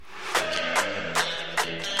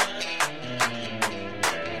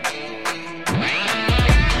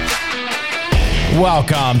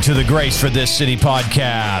Welcome to the Grace for This City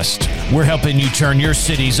podcast. We're helping you turn your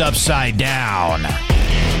cities upside down.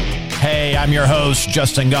 Hey, I'm your host,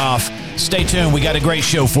 Justin Goff. Stay tuned. We got a great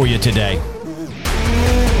show for you today.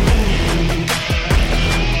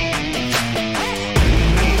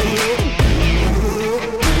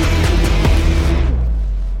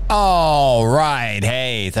 All right.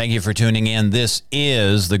 Hey, thank you for tuning in. This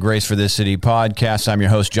is the Grace for This City podcast. I'm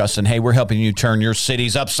your host, Justin. Hey, we're helping you turn your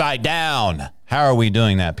cities upside down. How are we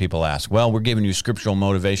doing that, people ask? Well, we're giving you scriptural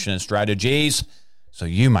motivation and strategies so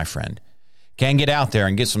you, my friend, can get out there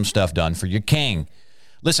and get some stuff done for your king.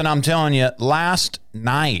 Listen, I'm telling you, last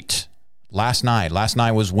night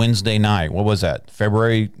was Wednesday night. What was that?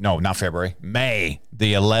 May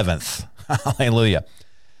the 11th. Hallelujah.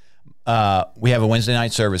 We have a Wednesday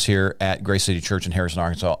night service here at Grace City Church in Harrison,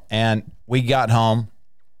 Arkansas. And we got home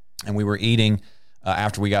and we were eating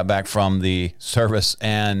after we got back from the service.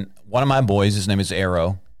 And one of my boys, his name is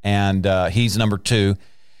Arrow, and he's number 2.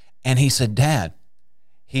 And he said, Dad,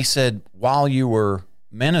 he said, while you were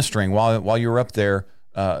ministering, while you were up there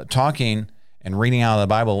talking and reading out of the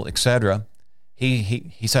Bible, etc.,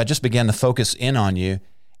 he said, I just began to focus in on you.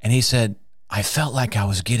 And he said, I felt like I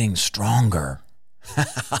was getting stronger.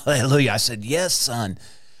 Hallelujah. I said, yes, son.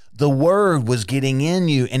 The word was getting in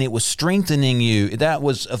you and it was strengthening you. That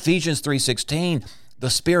was Ephesians 3:16,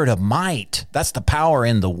 the spirit of might. That's the power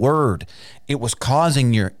in the word. It was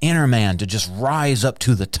causing your inner man to just rise up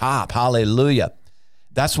to the top. Hallelujah.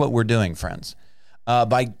 That's what we're doing, friends.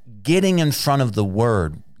 By getting in front of the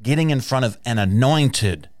word, getting in front of an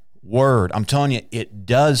anointed word, I'm telling you, it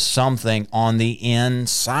does something on the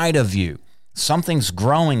inside of you. Something's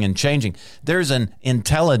growing and changing. There's an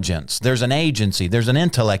intelligence, there's an agency, there's an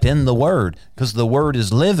intellect in the word because the word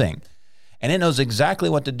is living. And it knows exactly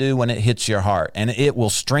what to do when it hits your heart. And it will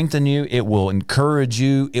strengthen you. It will encourage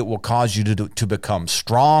you. It will cause you to become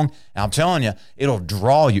strong. And I'm telling you, it'll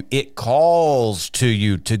draw you. It calls to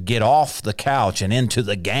you to get off the couch and into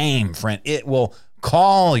the game, friend. It will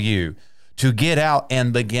call you to get out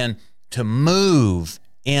and begin to move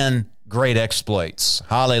in great exploits.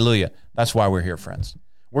 Hallelujah. That's why we're here, friends.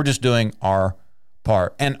 We're just doing our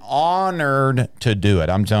part and honored to do it.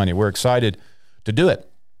 I'm telling you, we're excited to do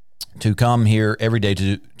it, to come here every day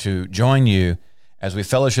to join you as we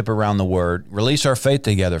fellowship around the word, release our faith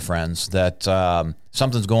together, friends, that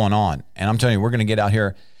something's going on. And I'm telling you, we're going to get out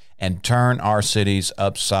here and turn our cities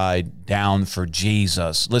upside down for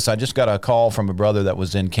Jesus. Listen, I just got a call from a brother that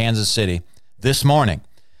was in Kansas City this morning,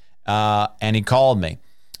 and he called me.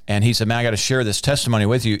 And he said, man, I got to share this testimony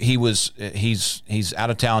with you. He's out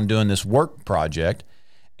of town doing this work project.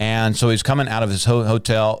 And so he's coming out of his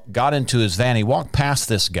hotel, got into his van. He walked past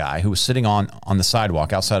this guy who was sitting on the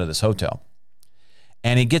sidewalk outside of this hotel.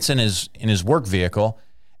 And he gets in his work vehicle,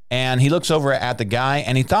 and he looks over at the guy,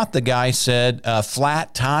 and he thought the guy said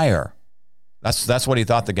flat tire. That's what he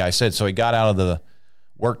thought the guy said. So he got out of the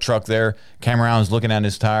work truck there, came around, was looking at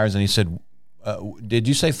his tires, and he said, did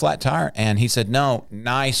you say flat tire? And he said, no,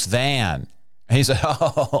 nice van. And he said,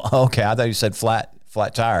 oh, okay. I thought you said flat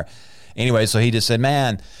tire. Anyway, so he just said,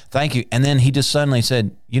 man, thank you. And then he just suddenly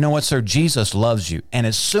said, you know what, sir? Jesus loves you. And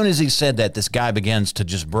as soon as he said that, this guy begins to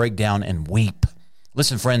just break down and weep.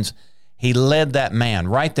 Listen, friends, he led that man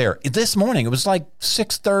right there. This morning, it was like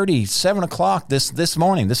 6:30, 7 o'clock this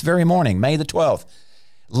morning, this very morning, May the 12th.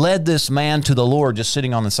 Led this man to the Lord just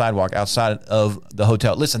sitting on the sidewalk outside of the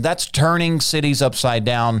hotel. Listen, that's turning cities upside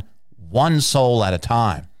down one soul at a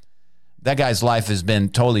time. That guy's life has been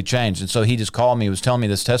totally changed. And so he just called me. He was telling me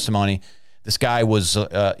this testimony. This guy was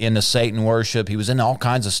into Satan worship. He was into all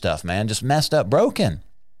kinds of stuff, man, just messed up, broken.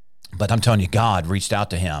 But I'm telling you, God reached out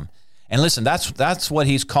to him. And listen, that's what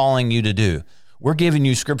he's calling you to do. We're giving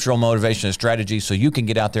you scriptural motivation and strategy so you can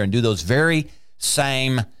get out there and do those very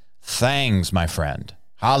same things, my friend.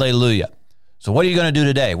 Hallelujah. So what are you going to do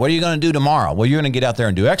today? What are you going to do tomorrow? Well, you're going to get out there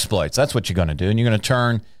and do exploits. That's what you're going to do. And you're going to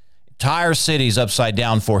turn entire cities upside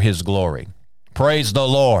down for his glory. Praise the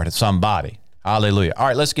Lord, somebody. Hallelujah. All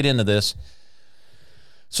right, let's get into this.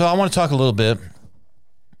 So I want to talk a little bit.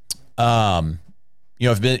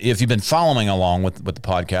 If you've been following along with the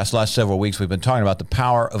podcast, the last several weeks, we've been talking about the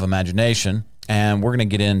power of imagination. And we're going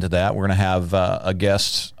to get into that. We're going to have a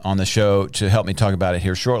guest on the show to help me talk about it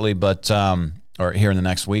here shortly, or here in the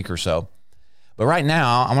next week or so. But right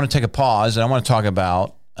now, I want to take a pause, and I want to talk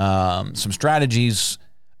about some strategies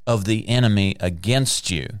of the enemy against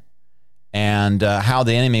you and how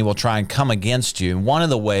the enemy will try and come against you. And one of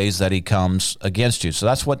the ways that he comes against you. So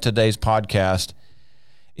that's what today's podcast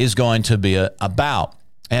is going to be about.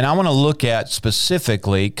 And I want to look at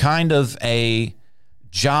specifically kind of a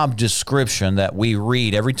job description that we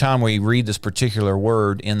read every time we read this particular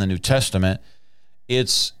word in the New Testament.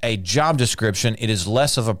 It's a job description. It is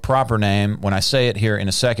less of a proper name. When I say it here in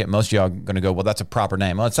a second, most of y'all are going to go, well, that's a proper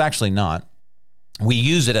name. Well, it's actually not. We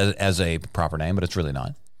use it as a proper name, but it's really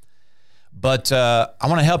not. But I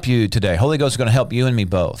want to help you today. Holy Ghost is going to help you and me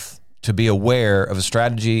both to be aware of a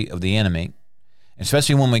strategy of the enemy,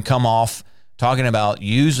 especially when we come off talking about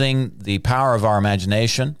using the power of our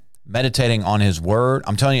imagination, meditating on his word.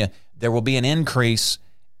 I'm telling you, there will be an increase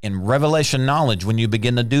in revelation knowledge when you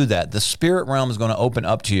begin to do that. The spirit realm is going to open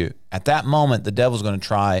up to you. At that moment, the devil's going to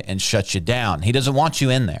try and shut you down. He doesn't want you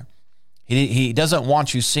in there. He doesn't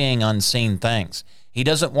want you seeing unseen things. He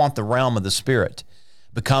doesn't want the realm of the spirit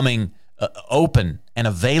becoming open and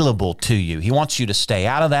available to you. He wants you to stay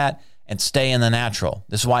out of that and stay in the natural.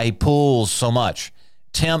 This is why he pulls so much,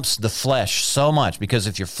 tempts the flesh so much, because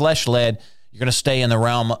if you're flesh-led, you're going to stay in the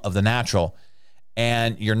realm of the natural,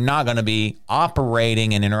 and you're not going to be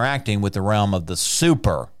operating and interacting with the realm of the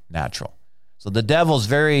supernatural. So the devil's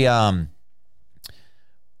very,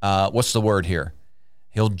 what's the word here?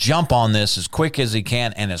 He'll jump on this as quick as he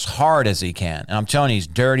can and as hard as he can. And I'm telling you, he's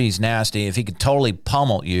dirty, he's nasty. If he could totally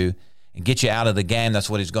pummel you and get you out of the game, that's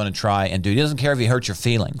what he's going to try and do. He doesn't care if he hurts your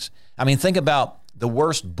feelings. I mean, think about the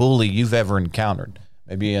worst bully you've ever encountered,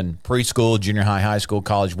 maybe in preschool, junior high, high school,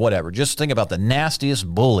 college, whatever. Just think about the nastiest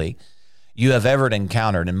bully you have ever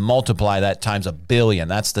encountered and multiply that times 1 billion.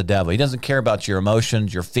 That's the devil. He doesn't care about your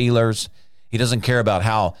emotions, your feelers. He doesn't care about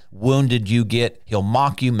how wounded you get. He'll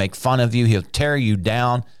mock you, make fun of you. He'll tear you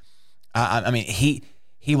down. I mean,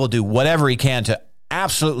 he will do whatever he can to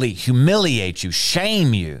absolutely humiliate you,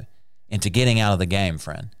 shame you into getting out of the game,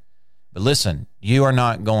 friend. But listen, you are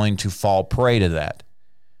not going to fall prey to that.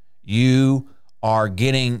 You are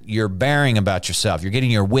getting your bearing about yourself. You're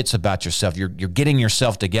getting your wits about yourself. You're getting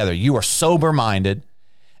yourself together. You are sober-minded,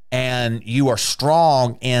 and you are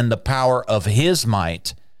strong in the power of his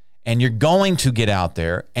might, and you're going to get out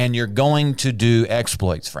there, and you're going to do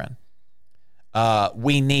exploits, friend.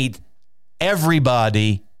 We need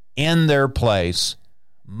everybody in their place,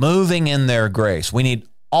 moving in their grace. We need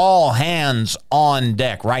all hands on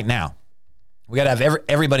deck right now. We got to have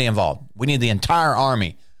everybody involved. We need the entire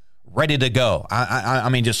army ready to go. I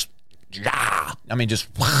mean, just, yeah. I mean, just,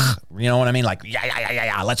 you know what I mean? Like,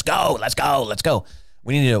 yeah. Let's go.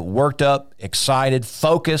 We need it worked up, excited,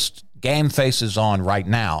 focused, game faces on right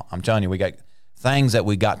now. I'm telling you, we got things that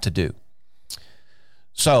we got to do.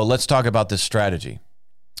 So let's talk about this strategy.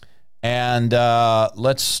 And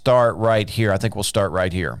let's start right here. I think we'll start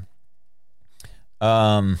right here.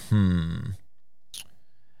 Let's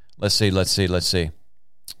see.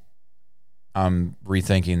 I'm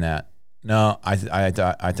rethinking that. No, I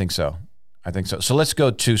think so. So let's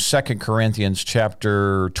go to 2 Corinthians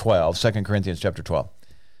chapter 12. 2 Corinthians chapter 12.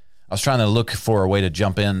 I was trying to look for a way to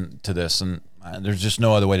jump into this, and there's just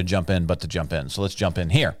no other way to jump in but to jump in. So let's jump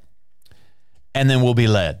in here, and then we'll be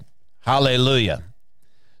led. Hallelujah.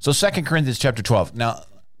 So 2 Corinthians chapter 12. Now,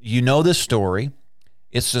 you know this story.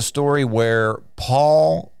 It's the story where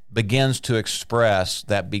Paul begins to express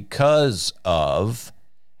that because of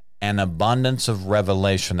an abundance of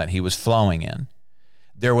revelation that he was flowing in,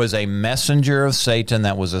 there was a messenger of Satan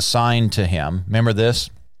that was assigned to him. Remember this?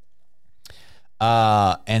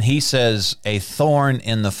 And he says, a thorn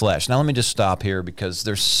in the flesh. Now, let me just stop here because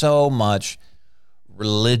there's so much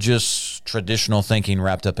religious, traditional thinking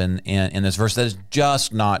wrapped up in this verse that is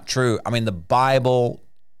just not true. I mean, the Bible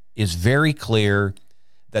is very clear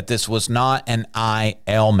that this was not an eye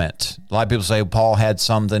ailment. A lot of people say Paul had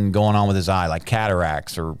something going on with his eye, like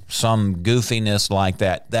cataracts or some goofiness like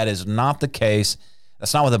that. That is not the case.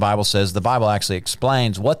 That's not what the Bible says. The Bible actually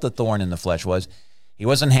explains what the thorn in the flesh was. He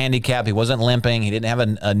wasn't handicapped. He wasn't limping. He didn't have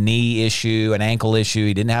a knee issue, an ankle issue.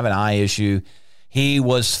 He didn't have an eye issue. He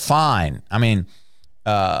was fine. I mean,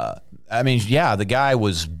 yeah, the guy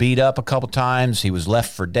was beat up a couple times. He was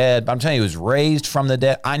left for dead. But I'm telling you, he was raised from the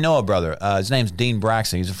dead. I know a brother. His name's Dean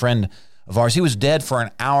Braxton. He's a friend of ours. He was dead for 1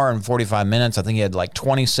 hour and 45 minutes. I think he had like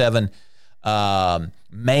 27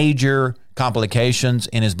 major complications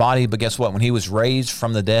in his body. But guess what? When he was raised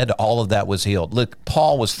from the dead, all of that was healed. Look,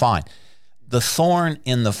 Paul was fine. The thorn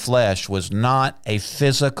in the flesh was not a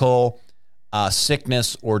physical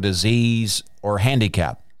sickness or disease or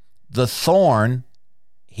handicap. The thorn,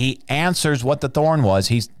 he answers what the thorn was.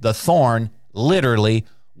 The thorn literally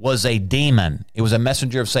was a demon. It was a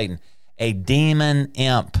messenger of Satan, a demon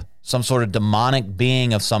imp, some sort of demonic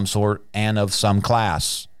being of some sort and of some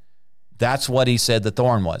class. That's what he said the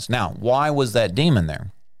thorn was. Now, why was that demon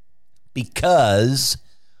there? Because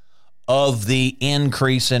of the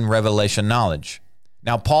increase in revelation knowledge.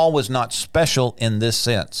 Now, Paul was not special in this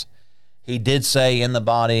sense. He did say in the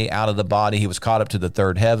body, out of the body, he was caught up to the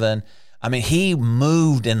third heaven. I mean, he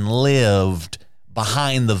moved and lived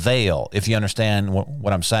behind the veil, if you understand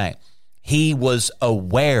what I'm saying. He was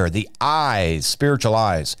aware. The eyes, spiritual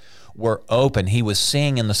eyes, were open. He was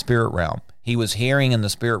seeing in the spirit realm. He was hearing in the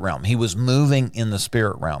spirit realm. He was moving in the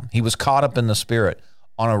spirit realm. He was caught up in the spirit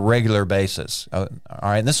on a regular basis. All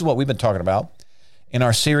right, and this is what we've been talking about in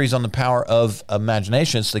our series on the power of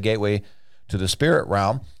imagination. It's the gateway to the spirit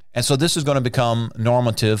realm. And so this is going to become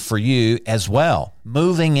normative for you as well,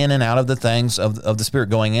 moving in and out of the things of the Spirit,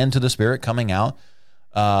 going into the Spirit, coming out,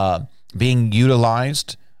 being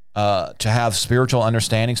utilized to have spiritual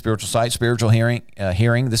understanding, spiritual sight, spiritual hearing.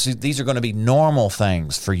 These are going to be normal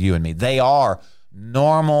things for you and me. They are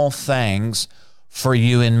normal things for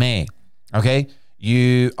you and me, okay?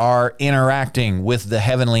 You are interacting with the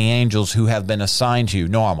heavenly angels who have been assigned to you.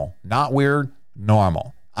 Normal, not weird,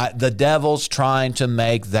 normal. The devil's trying to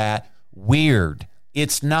make that weird.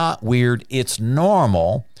 It's not weird. It's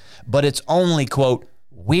normal, but it's only, quote,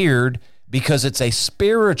 weird because it's a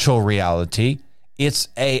spiritual reality. It's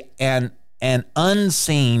an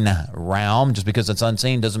unseen realm. Just because it's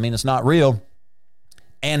unseen doesn't mean it's not real.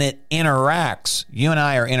 And it interacts. You and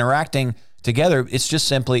I are interacting together. It's just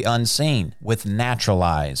simply unseen with natural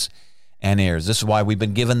eyes and ears. This is why we've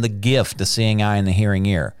been given the gift, the seeing eye and the hearing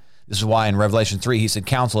ear. This is why in Revelation 3, he said,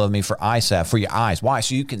 counsel of me for eye salve, for your eyes. Why?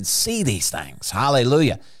 So you can see these things.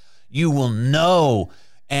 Hallelujah. You will know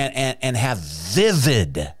and have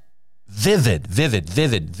vivid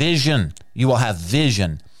vision. You will have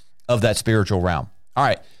vision of that spiritual realm. All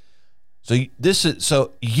right. So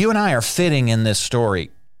you and I are fitting in this story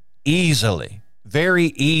easily,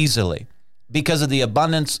 very easily, because of the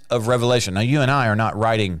abundance of revelation. Now, you and I are not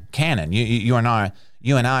writing canon. You and I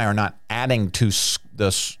are not adding to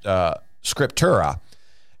the scriptura.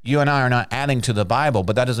 You and I are not adding to the Bible,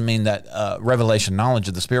 but that doesn't mean that revelation knowledge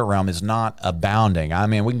of the spirit realm is not abounding. I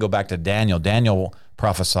mean, we can go back to Daniel. Daniel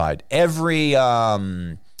prophesied. Every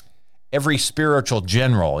spiritual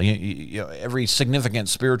general, every significant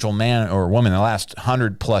spiritual man or woman in the last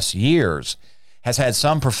 100+ years has had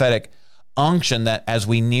some prophetic unction that as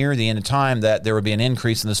we near the end of time, that there would be an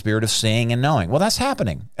increase in the spirit of seeing and knowing. Well, that's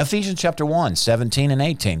happening. Ephesians chapter 1, 17 and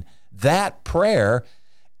 18. That prayer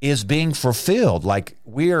is being fulfilled. Like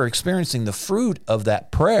we are experiencing the fruit of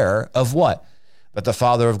that prayer of what? That the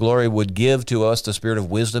Father of glory would give to us the spirit of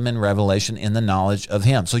wisdom and revelation in the knowledge of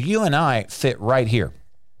him. So you and I fit right here.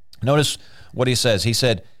 Notice what he says. He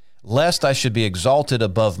said, lest I should be exalted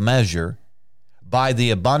above measure by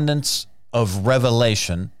the abundance of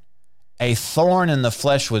revelation, a thorn in the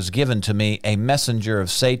flesh was given to me, a messenger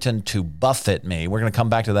of Satan to buffet me. We're going to come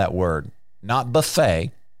back to that word. Not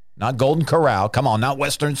buffet. Not Golden Corral. Come on, not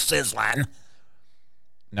Western Sizzlin'.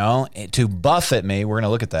 No, to buffet me, we're going to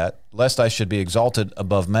look at that, lest I should be exalted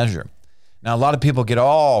above measure. Now, a lot of people get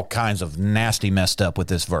all kinds of nasty messed up with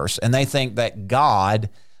this verse, and they think that God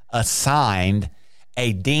assigned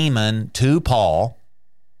a demon to Paul.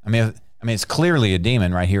 I mean, it's clearly a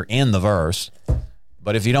demon right here in the verse,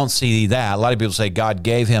 but if you don't see that, a lot of people say God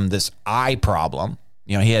gave him this eye problem.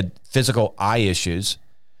 He had physical eye issues,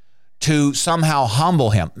 to somehow humble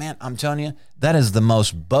him. Man, I'm telling you, that is the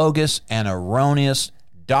most bogus and erroneous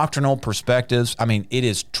doctrinal perspectives. I mean, it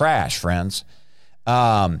is trash, friends.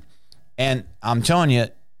 And I'm telling you,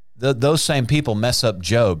 those same people mess up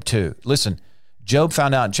Job too. Listen, Job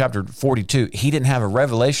found out in chapter 42, he didn't have a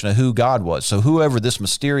revelation of who God was. So whoever this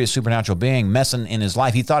mysterious supernatural being messing in his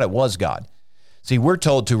life, he thought it was God. See, we're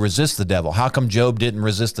told to resist the devil. How come Job didn't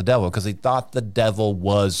resist the devil? Because he thought the devil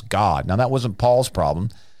was God. Now, that wasn't Paul's problem.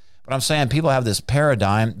 But I'm saying people have this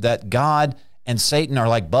paradigm that God and Satan are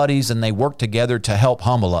like buddies and they work together to help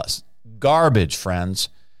humble us. Garbage, friends.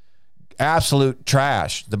 Absolute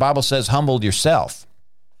trash. The Bible says humble yourself.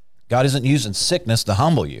 God isn't using sickness to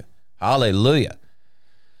humble you. Hallelujah.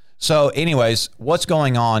 So anyways, what's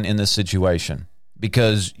going on in this situation?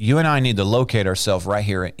 Because you and I need to locate ourselves right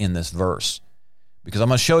here in this verse. Because I'm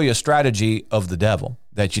going to show you a strategy of the devil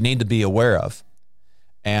that you need to be aware of.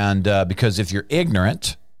 And because if you're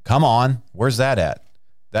ignorant, come on, where's that at?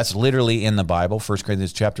 That's literally in the Bible, 1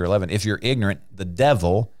 Corinthians chapter 11. If you're ignorant, the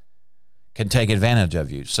devil can take advantage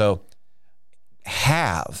of you. So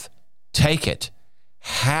have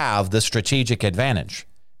the strategic advantage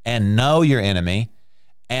and know your enemy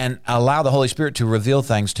and allow the Holy Spirit to reveal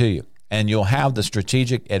things to you. And you'll have the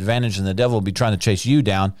strategic advantage, and the devil will be trying to chase you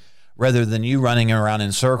down rather than you running around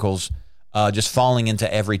in circles, just falling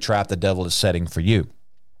into every trap the devil is setting for you.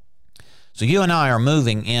 So you and I are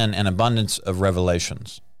moving in an abundance of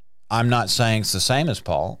revelations. I'm not saying it's the same as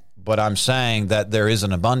Paul, but I'm saying that there is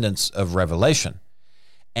an abundance of revelation.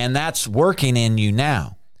 And that's working in you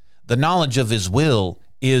now. The knowledge of his will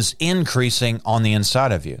is increasing on the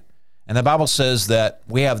inside of you. And the Bible says that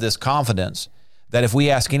we have this confidence that if we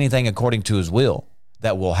ask anything according to his will,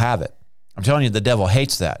 that we'll have it. I'm telling you, the devil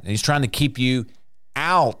hates that. And he's trying to keep you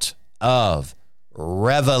out of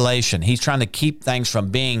revelation. He's trying to keep things from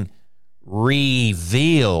being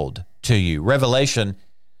revealed to you. Revelation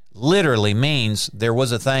literally means there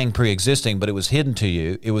was a thing pre-existing, but it was hidden to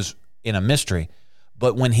you. It was in a mystery.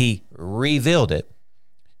 But when he revealed it,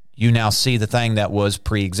 you now see the thing that was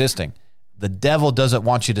pre-existing. The devil doesn't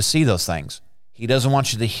want you to see those things. He doesn't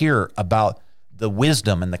want you to hear about the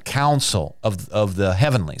wisdom and the counsel of the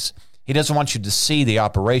heavenlies. He doesn't want you to see the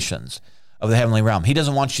operations of the heavenly realm. He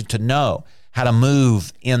doesn't want you to know how to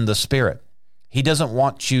move in the spirit. He doesn't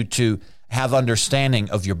want you to have understanding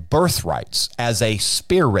of your birthrights as a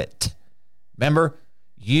spirit. Remember,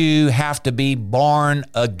 you have to be born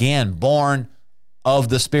again, born of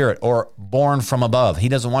the Spirit, or born from above. He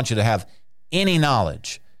doesn't want you to have any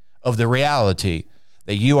knowledge of the reality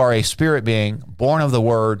that you are a spirit being, born of the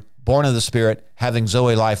Word, born of the Spirit, having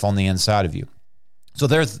Zoe life on the inside of you. So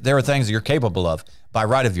there are things that you're capable of by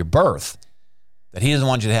right of your birth that he doesn't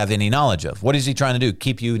want you to have any knowledge of. What is he trying to do?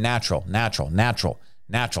 Keep you natural,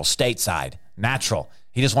 stateside, natural.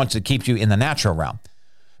 He just wants to keep you in the natural realm.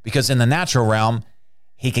 Because in the natural realm,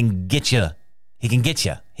 he can get you. He can get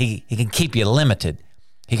you. He can keep you limited.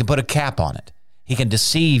 He can put a cap on it. He can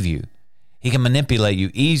deceive you. He can manipulate you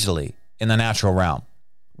easily in the natural realm.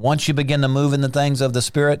 Once you begin to move in the things of the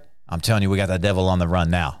Spirit, I'm telling you, we got the devil on the run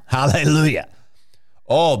now. Hallelujah.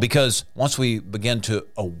 Oh, because once we begin to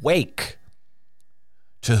awake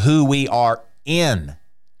to who we are in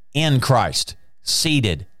Christ,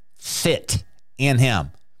 seated, fit in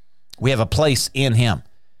him, we have a place in him,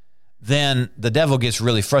 then the devil gets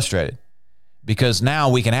really frustrated because now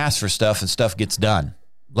we can ask for stuff and stuff gets done.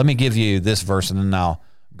 Let me give you this verse and then I'll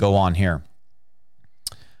go on here.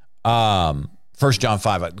 1 John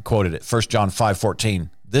 5, I quoted it, 1 John 5:14.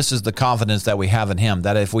 This is the confidence that we have in him,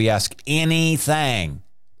 that if we ask anything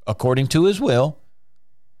according to his will,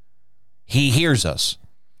 he hears us.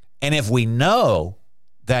 And if we know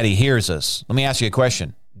that he hears us, let me ask you a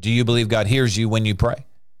question. Do you believe God hears you when you pray?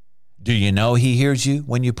 Do you know he hears you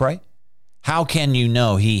when you pray? How can you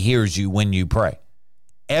know he hears you when you pray?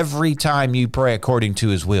 Every time you pray according to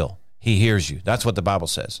his will, he hears you. That's what the Bible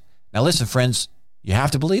says. Now listen, friends, you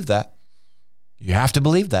have to believe that. You have to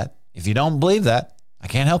believe that. If you don't believe that, I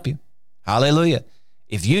can't help you. Hallelujah.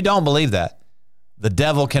 If you don't believe that, the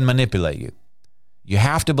devil can manipulate you. You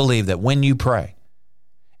have to believe that when you pray,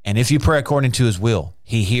 and if you pray according to his will,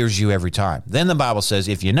 he hears you every time. Then the Bible says,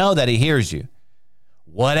 if you know that he hears you,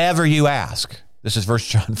 whatever you ask, this is 1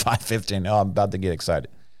 John 5:15. Oh, I'm about to get excited.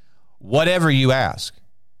 Whatever you ask,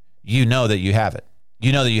 you know that you have it.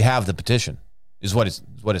 You know that you have the petition, is what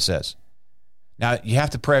it says. Now, you have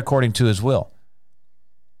to pray according to his will.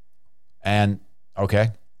 And,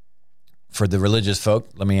 okay, for the religious folk,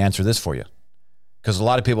 let me answer this for you. Because a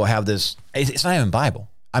lot of people have this, it's not even Bible.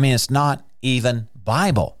 I mean, it's not even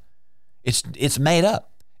Bible. It's made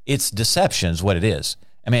up. It's deception is what it is.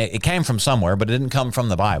 I mean, it came from somewhere, but it didn't come from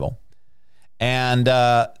the Bible. And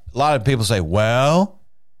a lot of people say, well,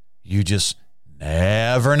 you just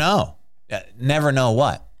never know. Never know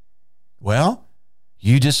what? Well,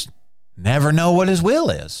 you just never know what his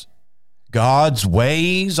will is. God's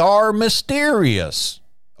ways are mysterious.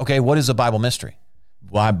 Okay, what is a Bible mystery?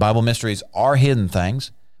 Why Bible mysteries are hidden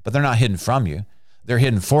things, but they're not hidden from you. They're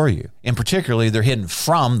hidden for you. And particularly, they're hidden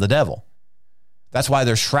from the devil. That's why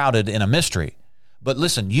they're shrouded in a mystery. But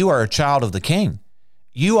listen, you are a child of the King.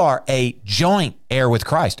 You are a joint heir with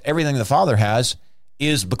Christ. Everything the Father has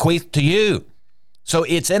is bequeathed to you. So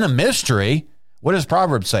it's in a mystery. What does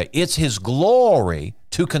Proverbs say? It's his glory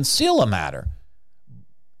to conceal a matter.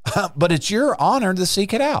 But it's your honor to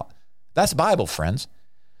seek it out. That's Bible, friends.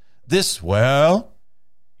 This, well,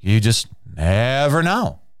 you just never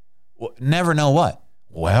know. Never know what?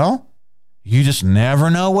 Well, you just never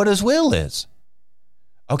know what his will is.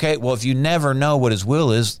 Okay, well, if you never know what his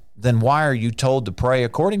will is, then why are you told to pray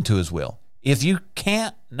according to his will? If you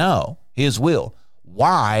can't know his will,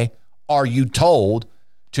 why are you told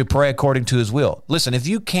to pray according to his will? Listen, if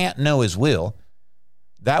you can't know his will,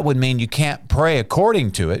 that would mean you can't pray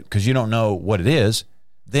according to it because you don't know what it is.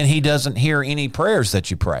 Then he doesn't hear any prayers that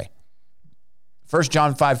you pray. 1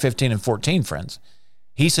 John 5:15 and 14, friends.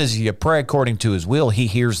 He says if you pray according to his will, he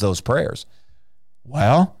hears those prayers.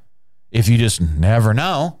 Well, if you just never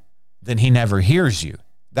know, then he never hears you.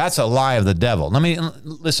 That's a lie of the devil.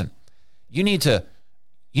 Listen. You need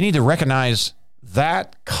to recognize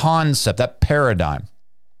that concept, that paradigm,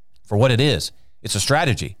 for what it is, it's a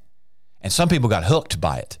strategy. And some people got hooked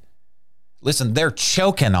by it. Listen, they're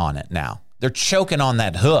choking on it now. They're choking on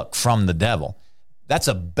that hook from the devil. That's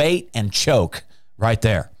a bait and choke right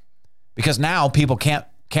there. Because now people can't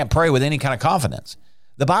pray with any kind of confidence.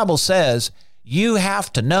 The Bible says you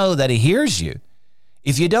have to know that he hears you.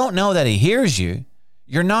 If you don't know that he hears you,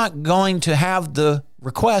 you're not going to have the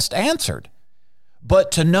request answered.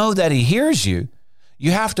 But to know that he hears you,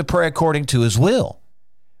 you have to pray according to his will.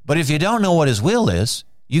 But if you don't know what his will is,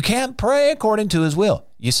 you can't pray according to his will.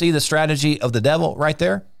 You see the strategy of the devil right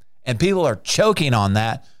there? And people are choking on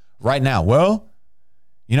that right now. Well,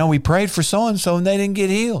 we prayed for so-and-so and they didn't get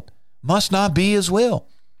healed. Must not be his will.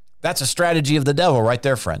 That's a strategy of the devil right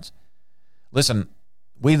there, friends. Listen,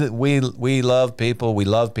 we love people. We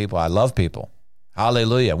love people. I love people.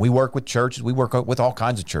 Hallelujah. We work with churches. We work with all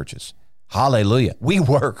kinds of churches. Hallelujah. We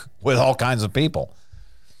work with all kinds of people.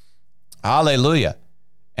 Hallelujah.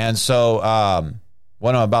 And so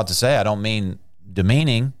what I'm about to say, I don't mean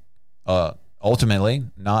demeaning, ultimately,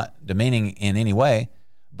 not demeaning in any way.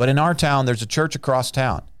 But in our town, there's a church across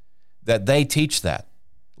town that they teach that.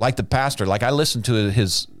 Like the pastor, like I listened to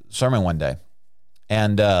his sermon one day,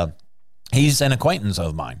 and he's an acquaintance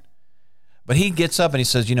of mine. But he gets up and he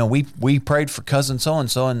says, we prayed for cousin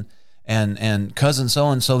so-and-so and cousin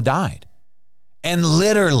so-and-so died. And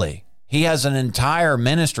literally, he has an entire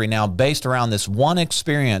ministry now based around this one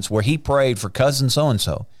experience where he prayed for cousin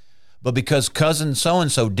so-and-so. But because cousin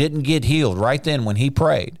so-and-so didn't get healed right then when he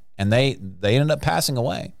prayed, and they ended up passing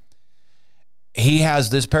away, he has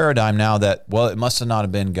this paradigm now that, well, it must have not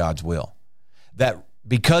have been God's will. That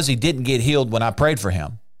because he didn't get healed when I prayed for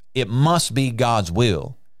him, it must be God's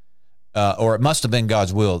will, or it must have been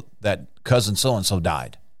God's will that cousin so-and-so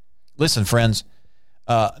died. Listen, friends,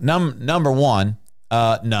 number one,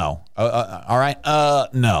 no. All right?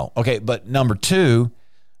 No. Okay, but number two,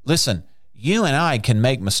 listen, you and I can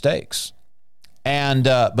make mistakes.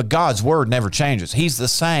 But God's word never changes. He's the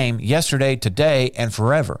same yesterday, today, and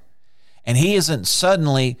forever. And he isn't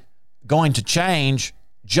suddenly going to change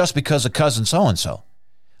just because of cousin so-and-so.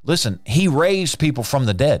 Listen, he raised people from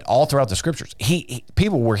the dead all throughout the scriptures.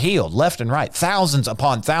 People were healed left and right, thousands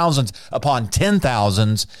upon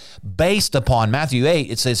 10,000s, based upon Matthew 8.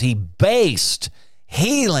 It says he based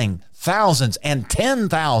healing thousands and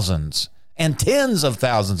 10,000s and tens of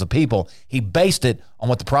thousands of people. He based it on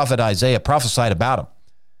what the prophet Isaiah prophesied about him,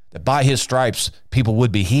 that by his stripes people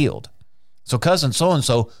would be healed. So cousin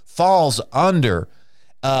so-and-so falls under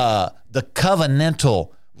the covenantal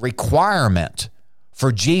requirement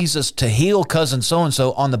for Jesus to heal cousin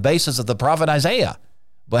so-and-so on the basis of the prophet Isaiah.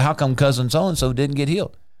 But how come cousin so-and-so didn't get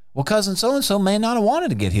healed? Well, cousin so-and-so may not have wanted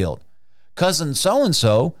to get healed. Cousin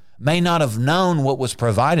so-and-so may not have known what was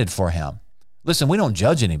provided for him. Listen, we don't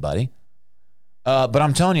judge anybody. But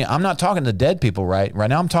I'm telling you, I'm not talking to dead people right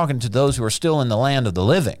now. I'm talking to those who are still in the land of the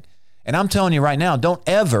living. And I'm telling you right now, don't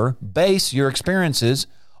ever base your experiences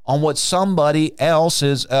on what somebody else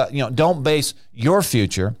is, don't base your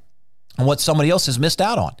future on what somebody else has missed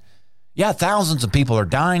out on. Yeah, thousands of people are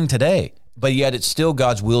dying today, but yet it's still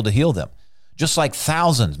God's will to heal them. Just like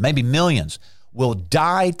thousands, maybe millions, will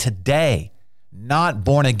die today, not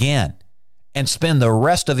born again, and spend the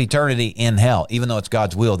rest of eternity in hell, even though it's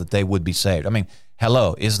God's will that they would be saved. I mean,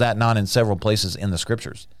 hello, is that not in several places in the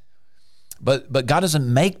scriptures? But God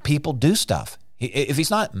doesn't make people do stuff. If he's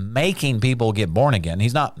not making people get born again,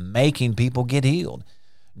 he's not making people get healed.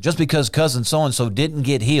 Just because cousin so-and-so didn't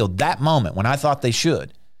get healed that moment when I thought they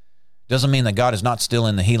should, doesn't mean that God is not still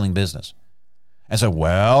in the healing business. And so,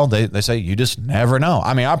 well, they say, you just never know.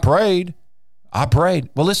 I mean, I prayed.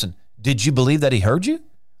 Well, listen, did you believe that he heard you?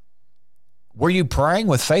 Were you praying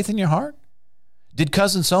with faith in your heart? Did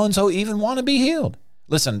cousin so-and-so even want to be healed?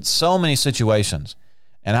 Listen, so many situations,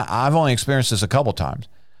 and I've only experienced this a couple times,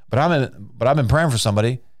 but I've been praying for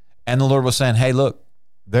somebody, and the Lord was saying, hey, look,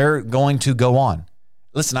 they're going to go on.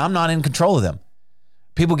 Listen, I'm not in control of them.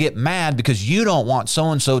 People get mad because you don't want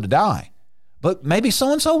so-and-so to die, but maybe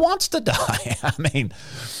so-and-so wants to die.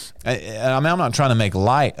 I'm not trying to make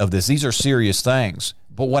light of this. These are serious things.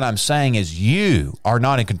 But what I'm saying is you are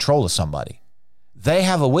not in control of somebody. They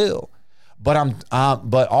have a will.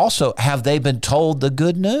 But also, have they been told the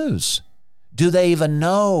good news? Do they even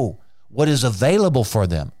know what is available for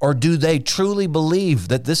them? Or do they truly believe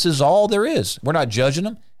that this is all there is? We're not judging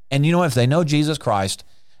them. And you know, if they know Jesus Christ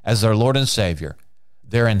as their Lord and Savior,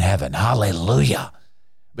 they're in heaven. Hallelujah.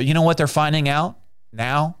 But you know what they're finding out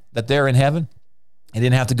now that they're in heaven? It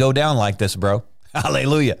didn't have to go down like this, bro.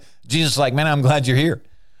 Hallelujah. Jesus is like, man, I'm glad you're here.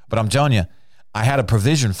 But I'm telling you, I had a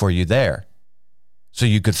provision for you there so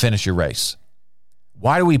you could finish your race.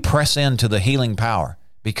 Why do we press into the healing power?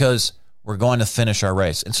 Because we're going to finish our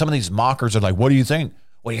race. And some of these mockers are like, what do you think?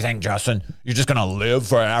 What do you think, Justin? You're just going to live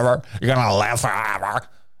forever? You're going to live forever?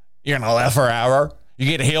 You're going to live forever? You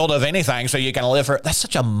get healed of anything so you can live forever? That's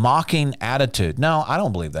such a mocking attitude. No, I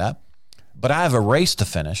don't believe that. But I have a race to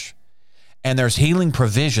finish. And there's healing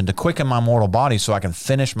provision to quicken my mortal body so I can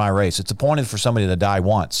finish my race. It's appointed for somebody to die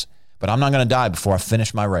once. But I'm not going to die before I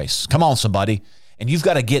finish my race. Come on, somebody. And you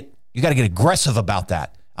got to get aggressive about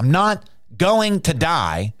that. I'm not going to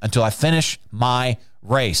die until I finish my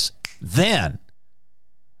race. Then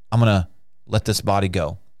I'm going to let this body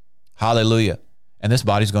go. Hallelujah. And this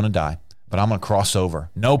body's going to die, but I'm going to cross over.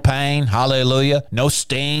 No pain. Hallelujah. No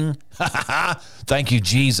sting. Thank you,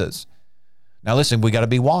 Jesus. Now listen, we got to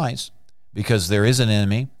be wise because there is an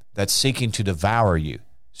enemy that's seeking to devour you.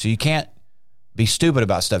 So you can't be stupid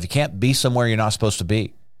about stuff. You can't be somewhere you're not supposed to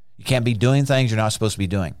be. You can't be doing things you're not supposed to be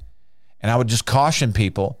doing. And I would just caution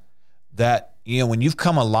people that, when you've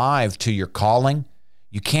come alive to your calling,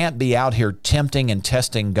 you can't be out here tempting and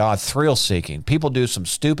testing God, thrill-seeking. People do some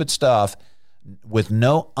stupid stuff with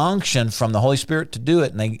no unction from the Holy Spirit to do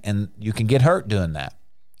it, and you can get hurt doing that.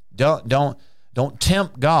 Don't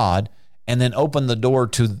tempt God and then open the door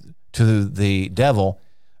to the devil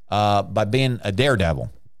by being a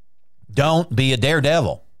daredevil. Don't be a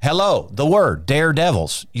daredevil. Hello, the word,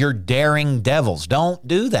 daredevils. You're daring devils. Don't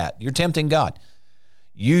do that. You're tempting God.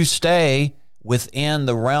 You stay within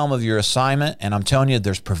the realm of your assignment, and I'm telling you,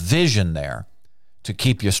 there's provision there to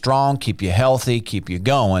keep you strong, keep you healthy, keep you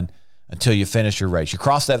going until you finish your race. You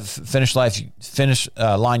cross that finish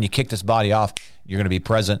line, you kick this body off, you're going to be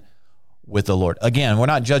present with the Lord. Again, we're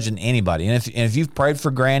not judging anybody. And if you've prayed for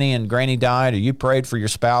Granny and Granny died, or you prayed for your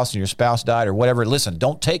spouse and your spouse died, or whatever, listen,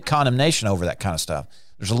 don't take condemnation over that kind of stuff.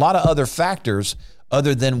 There's a lot of other factors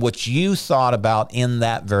other than what you thought about in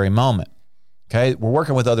that very moment. Okay? We're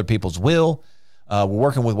working with other people's will. We're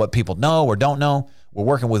working with what people know or don't know. We're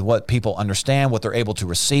working with what people understand, what they're able to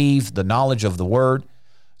receive, the knowledge of the word.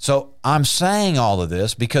 So I'm saying all of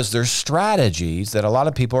this because there's strategies that a lot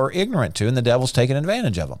of people are ignorant to, and the devil's taking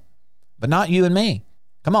advantage of them. But not you and me.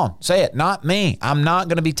 Come on, say it. Not me. I'm not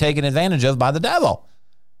going to be taken advantage of by the devil.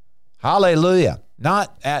 Hallelujah.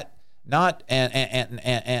 Not at the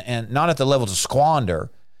level to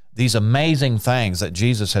squander these amazing things that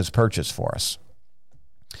Jesus has purchased for us.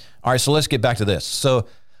 All right, so let's get back to this. So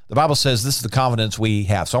the Bible says this is the confidence we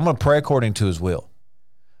have. So I'm going to pray according to his will.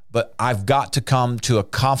 But I've got to come to a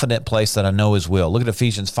confident place that I know his will. Look at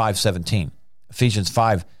Ephesians 5:17. Ephesians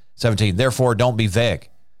 5:17. Therefore, don't be vague,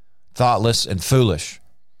 thoughtless, and foolish,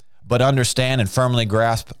 but understand and firmly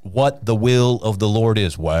grasp what the will of the Lord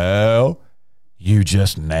is. Well, you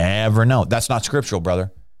just never know. That's not scriptural,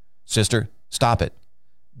 brother, sister. Stop it.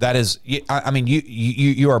 That is,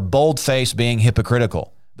 you are bold-faced being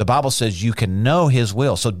hypocritical. The Bible says you can know his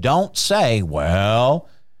will. So don't say, well,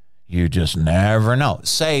 you just never know.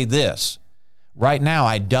 Say this. Right now,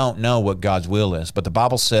 I don't know what God's will is, but the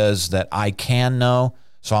Bible says that I can know.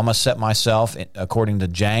 So I'm going to set myself, according to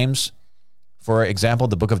James, for example,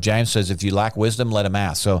 the book of James says, if you lack wisdom, let him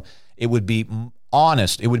ask. So it would be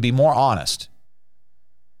honest. It would be more honest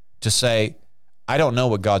to say, I don't know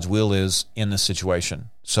what God's will is in this situation.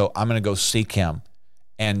 So I'm going to go seek him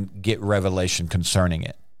and get revelation concerning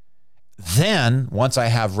it. Then, once I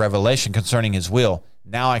have revelation concerning his will,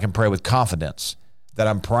 now I can pray with confidence that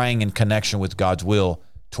I'm praying in connection with God's will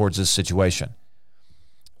towards this situation.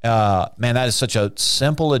 Man, that is such a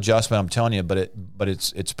simple adjustment, I'm telling you, but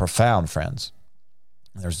it's profound, friends.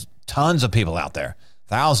 There's tons of people out there,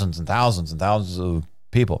 thousands and thousands and thousands of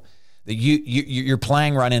people, that you're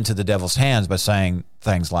playing right into the devil's hands by saying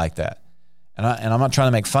things like that. And I'm not trying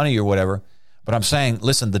to make fun of you or whatever, but I'm saying,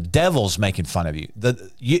 listen, the devil's making fun of you.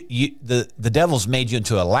 The devil's made you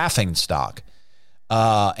into a laughing stock,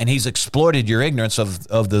 and he's exploited your ignorance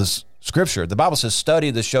of this scripture. The Bible says,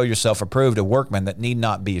 study to show yourself approved, a workman that need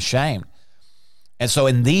not be ashamed. And so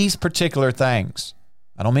in these particular things,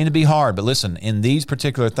 I don't mean to be hard, but listen, in these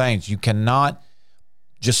particular things, you cannot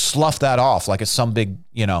just slough that off like it's some big,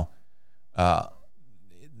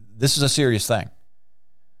 this is a serious thing.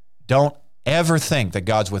 Don't ever think that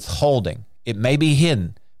God's withholding. It may be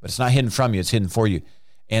hidden, but it's not hidden from you. It's hidden for you.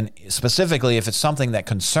 And specifically, if it's something that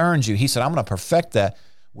concerns you, he said, I'm going to perfect that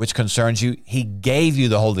which concerns you. He gave you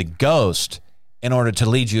the Holy Ghost in order to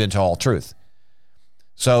lead you into all truth.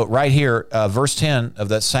 So right here, verse 10 of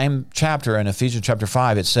that same chapter in Ephesians chapter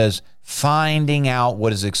 5, it says, finding out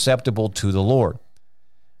what is acceptable to the Lord.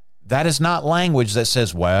 That is not language that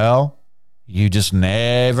says, well, you just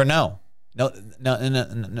never know.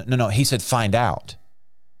 No. He said, find out.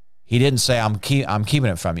 He didn't say, I'm keeping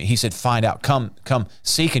it from you. He said, find out. Come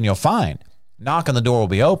seek and you'll find. Knock and the door will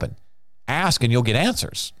be open. Ask and you'll get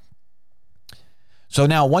answers. So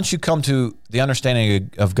now once you come to the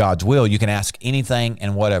understanding of God's will, you can ask anything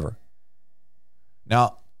and whatever.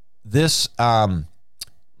 Now, this, let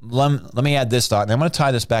me add this thought, and I'm going to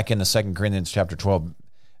tie this back into 2 Corinthians chapter 12,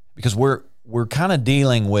 because we're kind of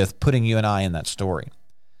dealing with putting you and I in that story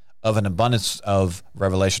of an abundance of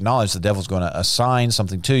revelation knowledge. The devil's going to assign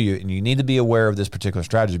something to you, and you need to be aware of this particular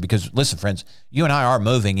strategy because, listen, friends, you and I are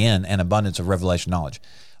moving in an abundance of revelation knowledge.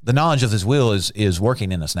 The knowledge of his will is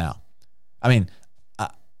working in us now. I mean,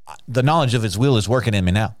 the knowledge of his will is working in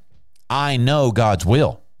me now. I know God's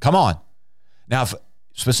will. Come on. Now, if,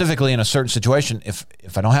 specifically in a certain situation, if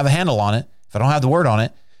I don't have a handle on it, if I don't have the word on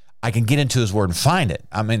it, I can get into his word and find it.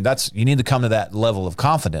 I mean, you need to come to that level of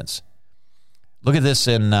confidence. Look at this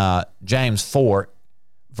in James 4,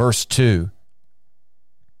 verse 2.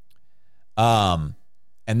 And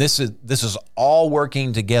this is all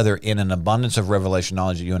working together in an abundance of revelation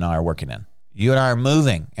knowledge that you and I are working in. You and I are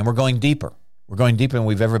moving, and we're going deeper. We're going deeper than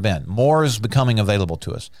we've ever been. More is becoming available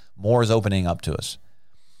to us. More is opening up to us.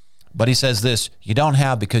 But he says this, you don't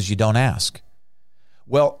have because you don't ask.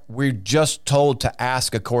 Well, we're just told to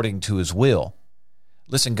ask according to his will.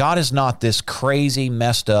 Listen, God is not this crazy,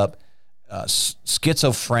 messed up,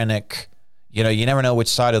 schizophrenic, you never know which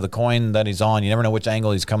side of the coin that he's on. You never know which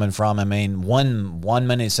angle he's coming from. I mean, one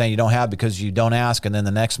minute he's saying you don't have because you don't ask, and then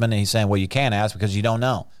the next minute he's saying, well, you can't ask because you don't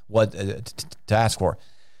know what to ask for.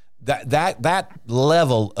 That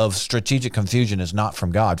level of strategic confusion is not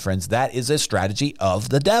from God, friends. That is a strategy of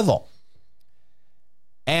the devil.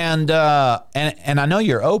 And I know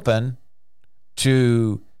you're open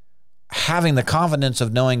to having the confidence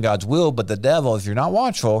of knowing God's will, but the devil, if you're not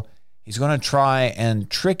watchful, he's going to try and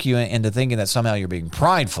trick you into thinking that somehow you're being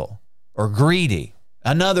prideful or greedy.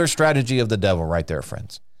 Another strategy of the devil right there,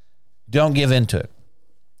 friends. Don't give in to it.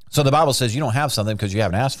 So the Bible says you don't have something because you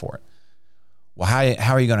haven't asked for it. Well,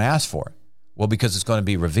 how are you going to ask for it? Well, because it's going to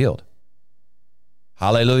be revealed.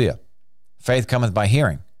 Hallelujah. Faith cometh by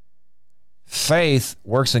hearing. Faith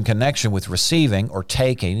works in connection with receiving or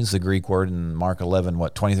taking, is the Greek word in Mark 11,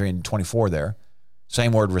 23 and 24 there.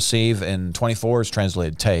 Same word receive in 24 is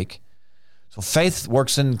translated take. So faith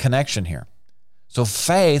works in connection here. So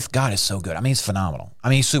faith, God is so good. I mean, he's phenomenal. I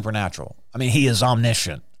mean, he's supernatural. I mean, he is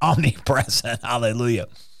omniscient, omnipresent. Hallelujah.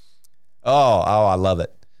 Oh, I love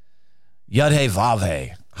it.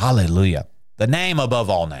 Yud-Heh-Vav-Heh. Hallelujah. The name above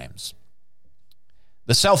all names.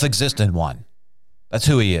 The self-existent one. That's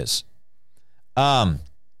who he is. Where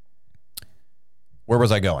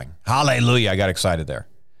was I going? Hallelujah. I got excited there.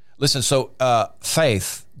 Listen, so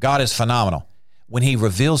faith, God is phenomenal. When he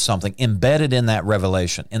reveals something, embedded in that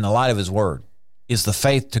revelation, in the light of his word, is the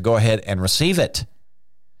faith to go ahead and receive it.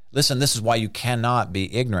 Listen, this is why you cannot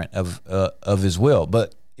be ignorant of his will.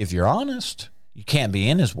 But if you're honest, you can't be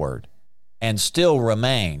in his word and still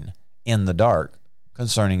remain in the dark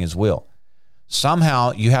concerning his will.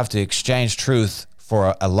 Somehow you have to exchange truth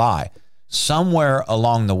for a lie. Somewhere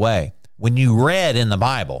along the way, when you read in the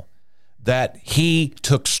Bible that he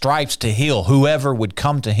took stripes to heal whoever would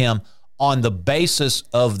come to him on the basis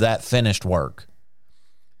of that finished work,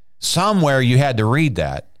 somewhere you had to read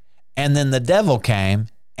that, and then the devil came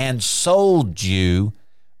and sold you,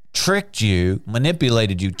 tricked you,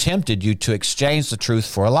 manipulated you, tempted you to exchange the truth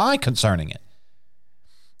for a lie concerning it.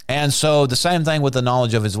 And so the same thing with the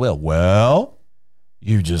knowledge of his will. Well,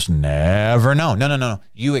 you just never know. No.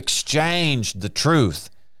 You exchanged the truth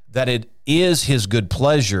that it is his good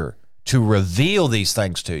pleasure to reveal these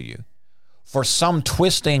things to you for some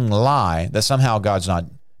twisting lie that somehow God's not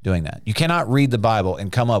doing that. You cannot read the Bible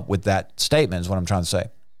and come up with that statement is what I'm trying to say.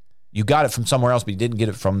 You got it from somewhere else, but you didn't get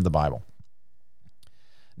it from the Bible.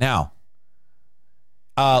 Now,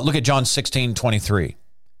 look at John 16:23.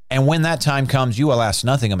 And when that time comes, you will ask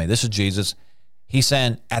nothing of me. This is Jesus. He's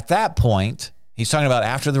saying at that point, he's talking about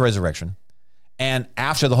after the resurrection and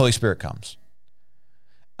after the Holy Spirit comes.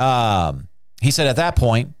 He said at that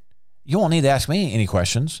point, you won't need to ask me any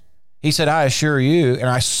questions. He said, I assure you, and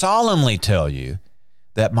I solemnly tell you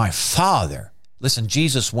that my Father, listen,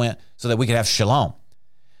 Jesus went so that we could have shalom.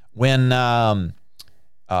 When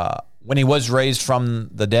he was raised from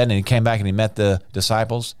the dead and he came back and he met the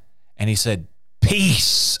disciples and he said,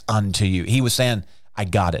 peace unto you. He was saying, I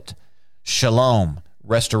got it. Shalom,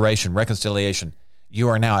 restoration, reconciliation. You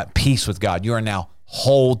are now at peace with God. You are now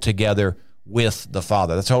whole together with the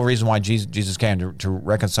Father. That's the whole reason why Jesus came to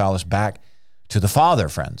reconcile us back to the Father,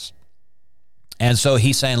 friends. And so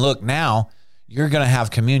he's saying, look, now you're going to have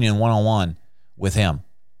communion one-on-one with him.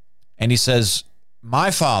 And he says, my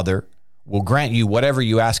Father will grant you whatever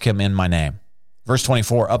you ask him in my name. Verse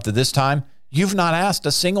 24, up to this time, you've not asked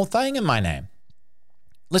a single thing in my name.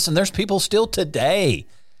 Listen, there's people still today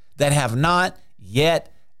that have not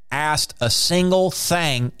yet asked a single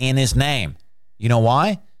thing in his name. You know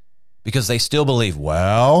why? Because they still believe,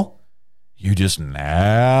 well, you just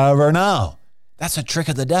never know. That's a trick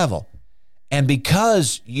of the devil. And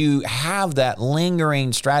because you have that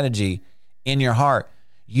lingering strategy in your heart,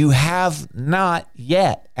 you have not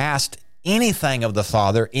yet asked anything of the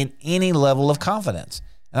Father in any level of confidence.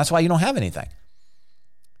 And that's why you don't have anything.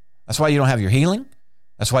 That's why you don't have your healing.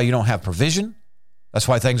 That's why you don't have provision. That's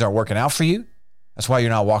why things aren't working out for you. That's why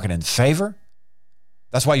you're not walking in favor.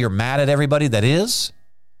 That's why you're mad at everybody that is.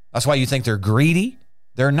 That's why you think they're greedy.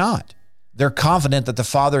 They're not. They're confident that the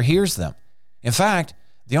Father hears them. In fact,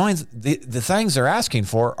 the things they're asking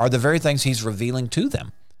for are the very things he's revealing to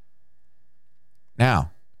them.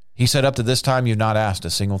 Now, he said, up to this time, you've not asked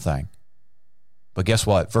a single thing. But guess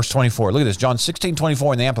what? Verse 24, look at this. John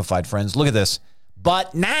 16:24 in the Amplified, friends. Look at this.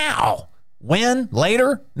 But now, when?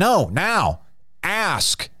 Later? No, now.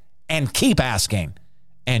 Ask and keep asking,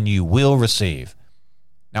 and you will receive.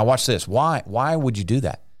 Now, watch this. Why would you do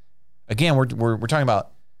that? Again, we're talking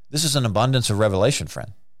about, this is an abundance of revelation,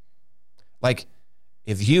 friend. Like,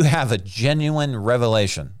 if you have a genuine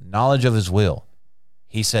revelation, knowledge of his will,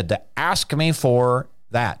 he said to ask me for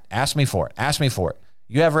that. Ask me for it. Ask me for it.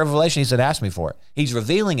 You have revelation, he said, ask me for it. He's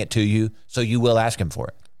revealing it to you, so you will ask him for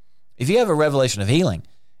it. If you have a revelation of healing,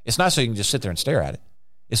 it's not so you can just sit there and stare at it.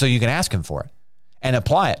 It's so you can ask him for it and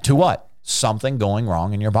apply it to what? Something going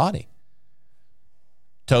wrong in your body.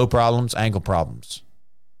 Toe problems, ankle problems,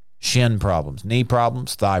 shin problems, knee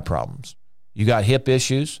problems, thigh problems. You got hip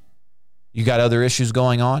issues. You got other issues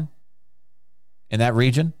going on in that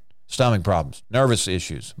region. Stomach problems, nervous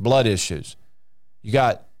issues, blood issues. You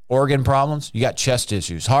got organ problems. You got chest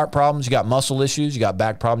issues, heart problems. You got muscle issues. You got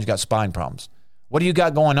back problems. You got spine problems. What do you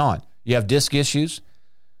got going on? You have disc issues.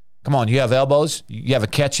 Come on, you have elbows. You have a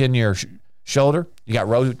catch in your shoulder. You got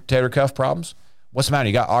rotator cuff problems. What's the matter?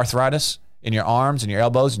 You got arthritis in your arms and your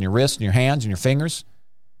elbows and your wrists and your hands and your fingers.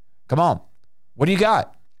 Come on. What do you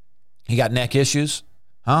got? You got neck issues.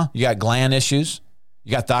 Huh? You got gland issues.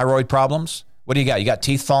 You got thyroid problems. What do you got? You got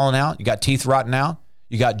teeth falling out. You got teeth rotting out.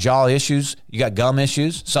 You got jaw issues. You got gum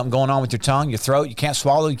issues. Something going on with your tongue, your throat. You can't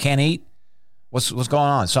swallow. You can't eat. What's going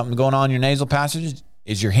on? Something going on in your nasal passages?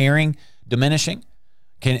 Is your hearing diminishing?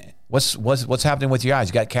 What's happening with your eyes?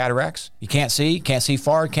 You got cataracts. You can't see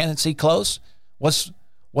far. Can't see close. What's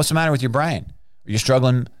the matter with your brain? Are you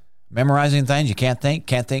struggling memorizing things? You can't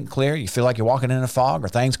think clear. You feel like you're walking in a fog, or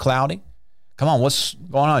things cloudy. Come on, what's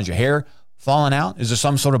going on? Is your hair falling out? Is there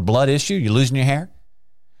some sort of blood issue? You losing your hair?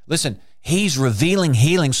 Listen, he's revealing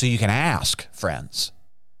healing so you can ask, friends.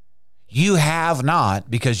 You have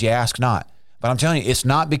not because you ask not. But I'm telling you, it's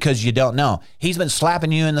not because you don't know. He's been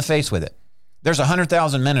slapping you in the face with it. There's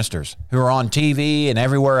 100,000 ministers who are on TV and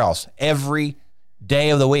everywhere else every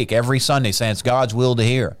day of the week, every Sunday, saying it's God's will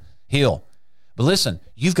to heal. But listen,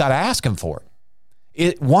 you've got to ask him for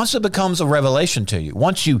it. Once it becomes a revelation to you,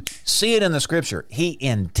 once you see it in the scripture, he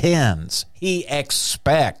intends, he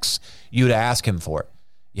expects you to ask him for it.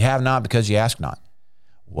 You have not because you ask not.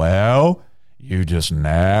 Well, you just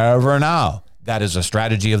never know. That is a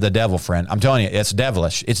strategy of the devil, friend. I'm telling you, it's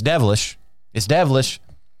devilish. It's devilish. It's devilish.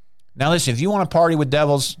 Now listen, if you want to party with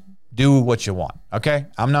devils, do what you want, okay?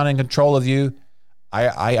 I'm not in control of you.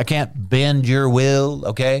 I can't bend your will,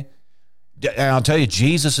 okay? And I'll tell you,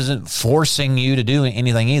 Jesus isn't forcing you to do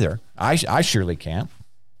anything either. I surely can't.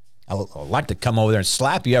 I'd like to come over there and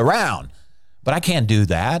slap you around, but I can't do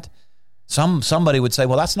that. Somebody would say,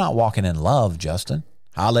 well, that's not walking in love, Justin.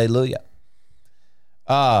 Hallelujah.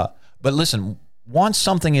 But listen, once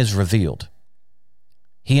something is revealed,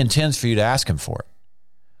 he intends for you to ask him for it.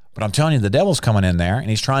 But I'm telling you, the devil's coming in there, and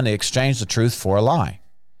he's trying to exchange the truth for a lie.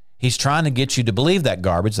 He's trying to get you to believe that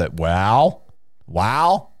garbage that, wow,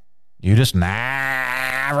 you just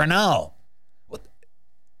never know.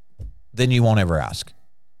 Then you won't ever ask.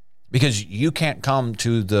 Because you can't come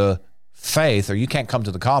to the faith, or you can't come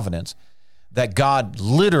to the confidence that God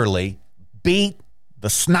literally beat the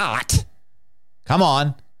snot. Come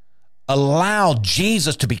on. Allowed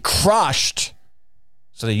Jesus to be crushed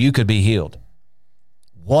so that you could be healed.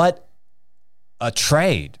 What a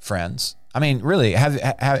trade, friends. I mean, really,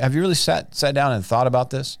 have you really sat down and thought about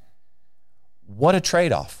this? What a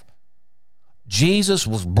trade-off. Jesus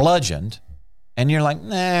was bludgeoned, and you're like,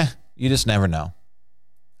 nah, you just never know.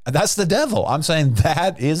 That's the devil. I'm saying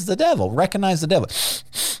that is the devil. Recognize the devil.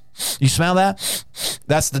 You smell that?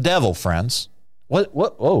 That's the devil, friends.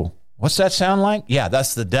 What's that sound like? Yeah,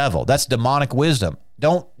 that's the devil. That's demonic wisdom.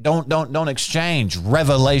 Don't exchange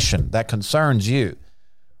revelation that concerns you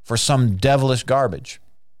for some devilish garbage.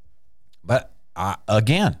 But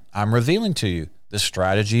again, I'm revealing to you the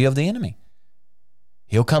strategy of the enemy.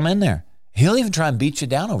 He'll come in there. He'll even try and beat you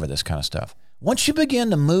down over this kind of stuff. Once you begin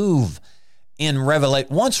to move in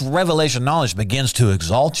revelation, once revelation knowledge begins to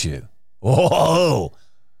exalt you, whoa,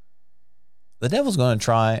 the devil's going to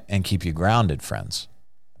try and keep you grounded, friends.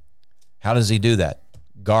 How does he do that?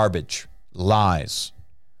 Garbage, lies.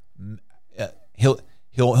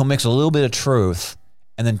 He'll mix a little bit of truth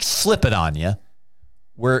and then flip it on you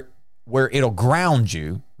where it'll ground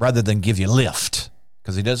you rather than give you lift,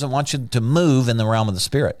 because he doesn't want you to move in the realm of the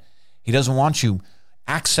Spirit. He doesn't want you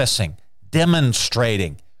accessing,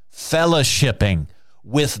 demonstrating, fellowshipping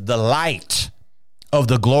with the light of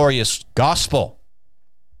the glorious gospel.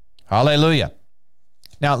 Hallelujah.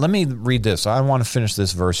 Now, let me read this. I want to finish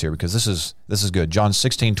this verse here because this is good. John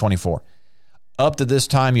 16:24. Up to this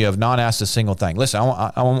time, you have not asked a single thing. Listen,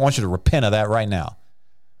 I want you to repent of that right now.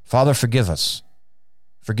 Father, forgive us.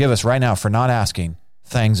 Forgive us right now for not asking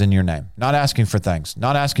things in your name, not asking for things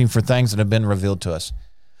that have been revealed to us.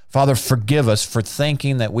 Father, forgive us for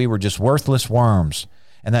thinking that we were just worthless worms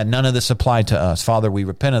and that none of this applied to us. Father, we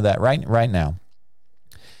repent of that right now.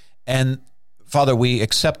 And Father, we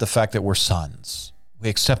accept the fact that we're sons. We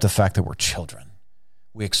accept the fact that we're children.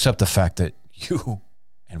 We accept the fact that you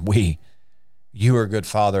are a good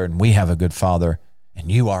Father, and we have a good Father,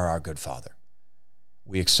 and you are our good Father.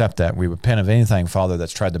 We accept that. We repent of anything, Father,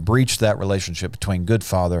 that's tried to breach that relationship between good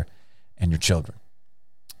Father and your children.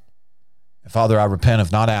 And Father, I repent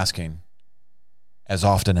of not asking as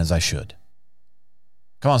often as I should.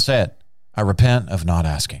 Come on, say it. I repent of not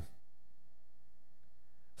asking.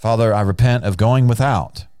 Father, I repent of going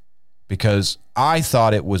without because I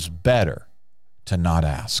thought it was better to not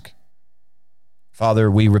ask.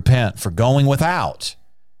 Father, we repent for going without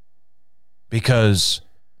because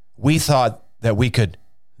we thought that we could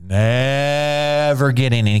never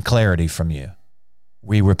get any clarity from you.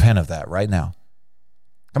 We repent of that right now.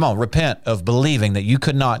 Come on, repent of believing that you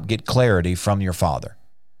could not get clarity from your Father.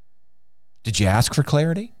 Did you ask for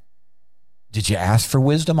clarity? Did you ask for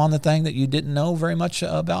wisdom on the thing that you didn't know very much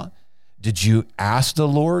about? Did you ask the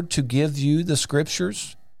Lord to give you the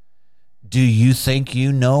Scriptures? Do you think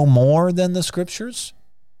you know more than the Scriptures?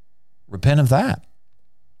 Repent of that.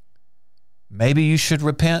 Maybe you should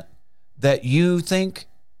repent that you think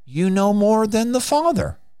you know more than the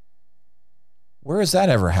Father. Where has that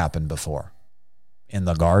ever happened before? In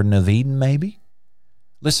the Garden of Eden, maybe?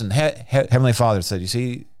 Listen, Heavenly Father said, you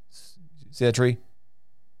see that tree?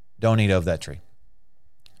 Don't eat of that tree.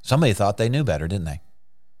 Somebody thought they knew better, didn't they?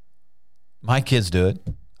 My kids do it.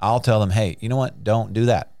 I'll tell them, hey, you know what? Don't do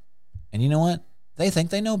that. And you know what? They think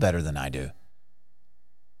they know better than I do.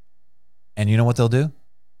 And you know what they'll do?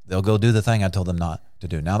 They'll go do the thing I told them not to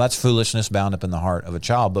do. Now, that's foolishness bound up in the heart of a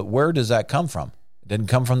child, but where does that come from? It didn't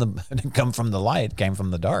come from the light. It came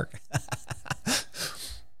from the dark.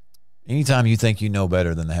 Anytime you think you know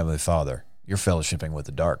better than the Heavenly Father, you're fellowshipping with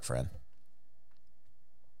the dark, friend.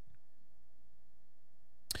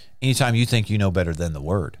 Anytime you think you know better than the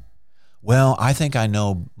Word, well, I think I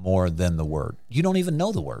know more than the Word. You don't even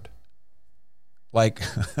know the Word. Like,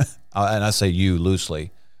 and I say you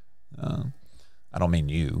loosely. I don't mean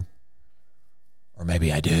you. Or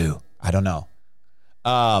maybe I do. I don't know.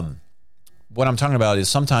 What I'm talking about is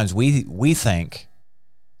sometimes we think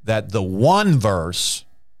that the one verse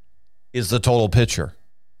is the total picture.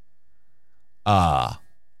 And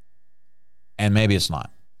maybe it's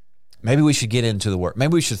not. Maybe we should get into the Word.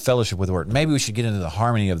 Maybe we should fellowship with the Word. Maybe we should get into the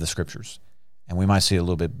harmony of the Scriptures. And we might see a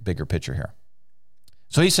little bit bigger picture here.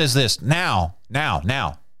 So he says this, now.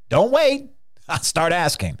 Don't wait. Start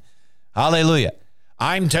asking. Hallelujah.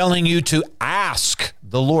 I'm telling you to ask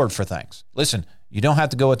the Lord for things. Listen, you don't have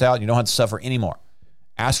to go without. You don't have to suffer anymore.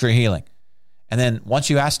 Ask for healing. And then once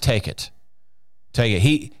you ask, take it. Take it.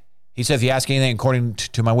 He said, if you ask anything according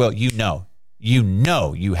to my will, you know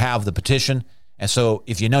you have the petition. And so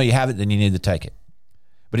if you know you have it, then you need to take it.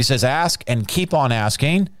 But he says, ask and keep on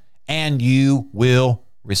asking, and you will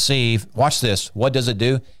receive. Watch this. What does it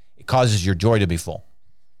do? It causes your joy to be full.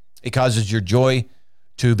 It causes your joy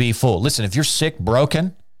to be full. Listen, if you're sick,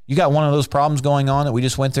 broken, you got one of those problems going on that we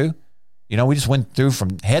just went through. You know, we just went through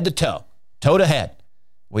from head to toe to head.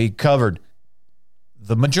 We covered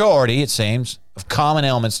the majority, it seems, of common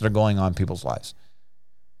ailments that are going on in people's lives.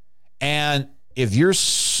 And if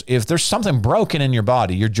there's something broken in your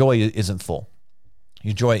body, your joy isn't full.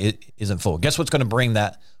 Your joy isn't full. Guess what's going to bring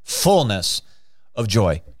that fullness of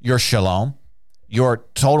joy? Your shalom, your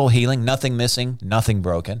total healing, nothing missing, nothing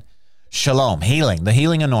broken. Shalom, healing, the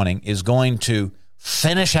healing anointing is going to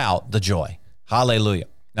Finish out the joy. Hallelujah.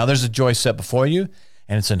 Now there's a joy set before you,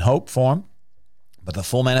 and it's in hope form, but the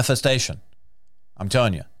full manifestation, I'm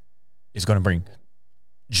telling you, is going to bring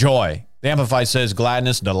joy. The Amplified says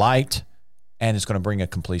gladness, delight, and it's going to bring a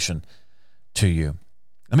completion to you.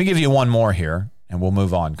 Let me give you one more here, and we'll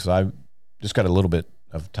move on because I've just got a little bit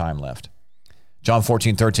of time left. John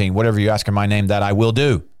 14:13, whatever you ask in my name, that I will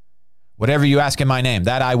do. Whatever you ask in my name,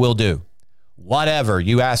 that I will do. Whatever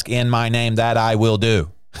you ask in my name, that I will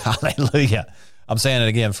do. Hallelujah. I'm saying it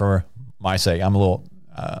again for my sake. I'm a little,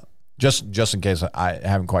 just in case I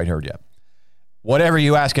haven't quite heard yet. Whatever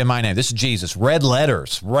you ask in my name. This is Jesus. Red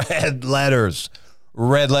letters. Red letters.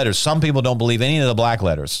 Red letters. Some people don't believe any of the black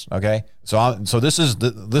letters. Okay, so this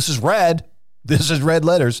is red. This is red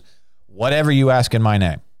letters. Whatever you ask in my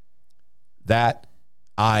name, that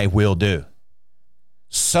I will do,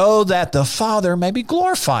 so that the Father may be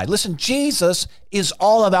glorified. Listen, Jesus is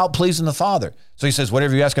all about pleasing the Father. So he says,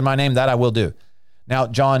 whatever you ask in my name, that I will do. Now,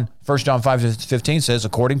 1 John 5:15 says,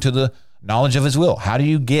 according to the knowledge of his will. How do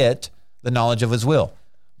you get the knowledge of his will?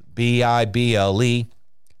 Bible,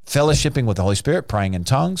 fellowshipping with the Holy Spirit, praying in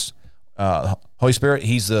tongues. Holy Spirit,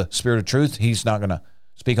 he's the Spirit of truth. He's not going to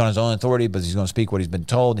speak on his own authority, but he's going to speak what he's been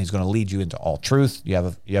told. He's going to lead you into all truth. You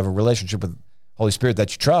have a relationship with Holy Spirit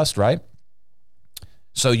that you trust, right?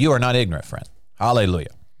 So you are not ignorant, friend.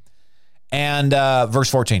 Hallelujah. And verse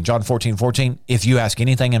 14, John 14:14, if you ask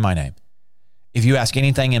anything in my name, if you ask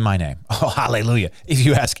anything in my name, oh, hallelujah. If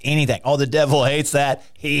you ask anything, oh, the devil hates that.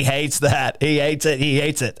 He hates that. He hates it. He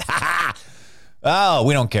hates it. Oh,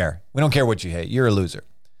 we don't care. We don't care what you hate. You're a loser.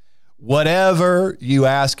 Whatever you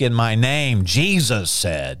ask in my name, Jesus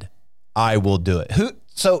said, I will do it.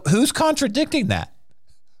 Who's contradicting that?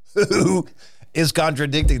 Who is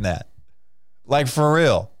contradicting that? Like, for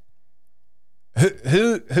real.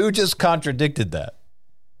 Who just contradicted that?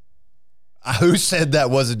 Who said that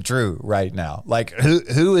wasn't true right now? Like,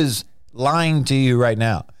 who is lying to you right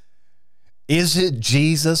now? Is it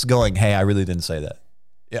Jesus going, hey, I really didn't say that?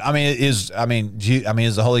 I mean, is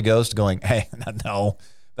the Holy Ghost going, hey, no,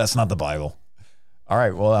 that's not the Bible. All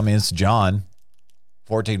right, well, I mean, it's John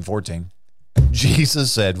 14:14.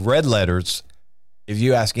 Jesus said, red letters, if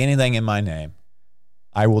you ask anything in my name,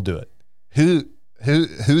 I will do it.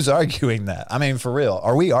 Who's arguing that? I mean, for real,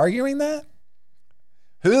 are we arguing that?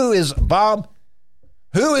 Who is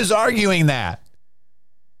arguing that?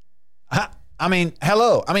 I mean,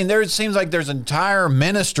 hello. I mean, it seems like there's entire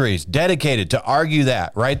ministries dedicated to argue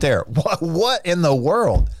that right there. What in the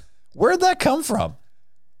world? Where'd that come from?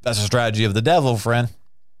 That's a strategy of the devil, friend.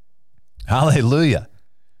 Hallelujah.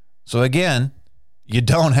 So again, you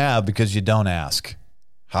don't have because you don't ask.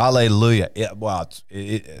 Hallelujah.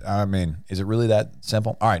 I mean, is it really that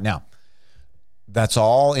simple? All right, now, that's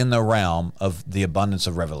all in the realm of the abundance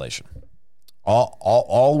of revelation.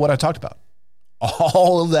 All what I talked about.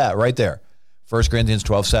 All of that right there. 1 Corinthians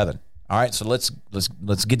 12:7. All right, so let's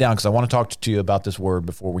get down because I want to talk to you about this word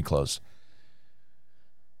before we close.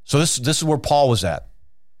 So this is where Paul was at.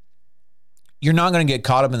 You're not going to get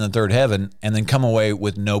caught up in the third heaven and then come away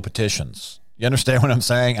with no petitions. You understand what I'm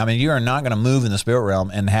saying? I mean, you are not going to move in the spirit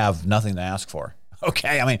realm and have nothing to ask for.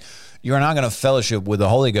 Okay? I mean, you're not going to fellowship with the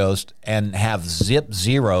Holy Ghost and have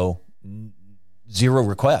zero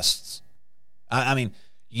requests. I mean,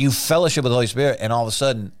 you fellowship with the Holy Spirit and all of a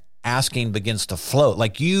sudden asking begins to flow.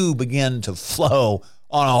 Like you begin to flow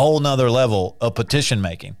on a whole nother level of petition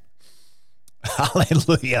making.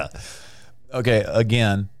 Hallelujah. Okay,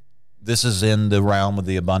 again, this is in the realm of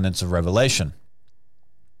the abundance of revelation.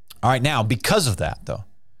 All right, now, because of that,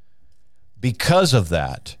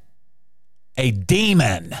 a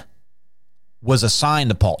demon was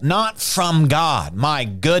assigned to Paul, not from God. My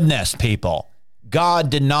goodness, people.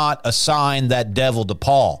 God did not assign that devil to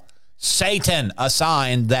Paul. Satan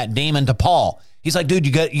assigned that demon to Paul. He's like, dude,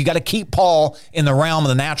 you got to keep Paul in the realm of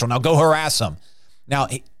the natural. Now go harass him. Now,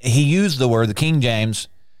 he used the word, the King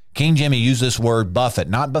Jimmy used this word buffet,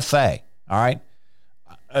 not buffet, all right?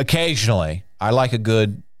 Occasionally, I like a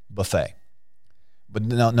good buffet. But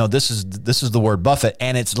no, this is the word buffet,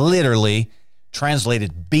 and it's literally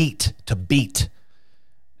translated beat to beat.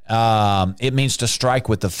 It means to strike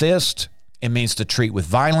with the fist. It means to treat with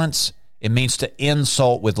violence. It means to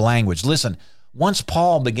insult with language. Listen, once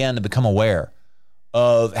Paul began to become aware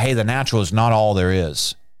of, hey, the natural is not all there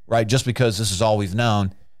is, right? Just because this is all we've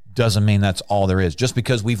known doesn't mean that's all there is. Just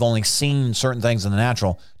because we've only seen certain things in the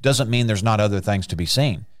natural doesn't mean there's not other things to be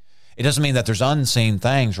seen. It doesn't mean that there's unseen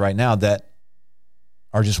things right now that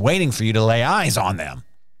are just waiting for you to lay eyes on them.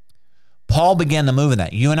 Paul began to move in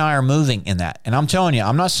that. You and I are moving in that. And I'm telling you,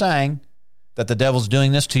 I'm not saying that the devil's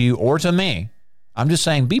doing this to you or to me. I'm just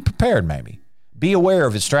saying be prepared maybe. Be aware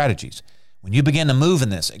of his strategies. When you begin to move in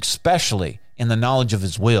this, especially in the knowledge of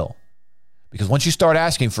his will, because once you start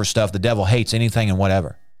asking for stuff, the devil hates anything and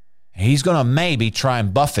whatever. And he's going to maybe try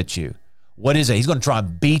and buffet you. What is it? He's going to try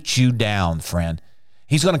and beat you down, friend.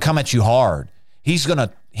 He's going to come at you hard. He's going to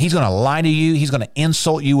lie to you. He's going to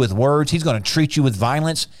insult you with words. He's going to treat you with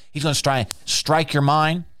violence. He's going to try and strike your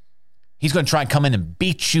mind. He's going to try and come in and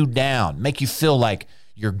beat you down, make you feel like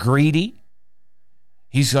you're greedy.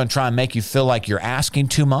 He's going to try and make you feel like you're asking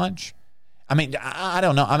too much. I mean, I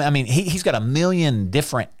don't know. I mean, he's got a million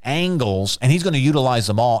different angles, and he's going to utilize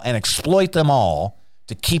them all and exploit them all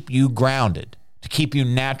to keep you grounded, to keep you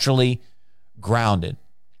naturally grounded.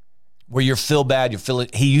 Where you feel bad,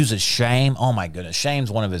 he uses shame. Oh my goodness,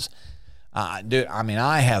 shame's one of his. Dude, I mean,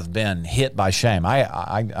 I have been hit by shame.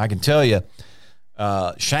 I can tell you,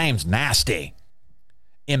 shame's nasty.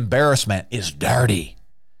 Embarrassment is dirty.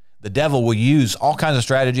 The devil will use all kinds of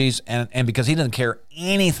strategies, and because he doesn't care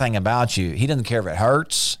anything about you, he doesn't care if it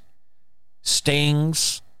hurts,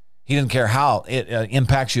 stings, he doesn't care how it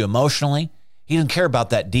impacts you emotionally. He doesn't care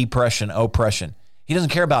about that depression, oppression. He doesn't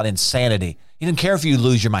care about insanity. He doesn't care if you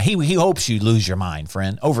lose your mind. He hopes you lose your mind,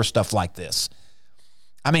 friend, over stuff like this.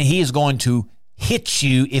 I mean, he is going to hit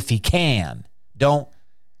you if he can. Don't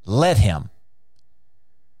let him.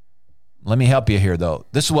 Let me help you here, though.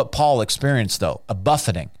 This is what Paul experienced, though, a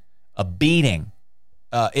buffeting, a beating,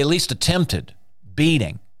 at least attempted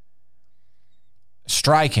beating,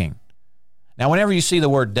 striking. Now, whenever you see the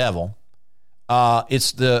word devil,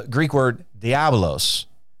 it's the Greek word diabolos.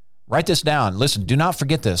 Write this down. Listen, do not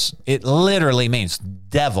forget this. It literally means,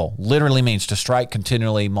 devil literally means to strike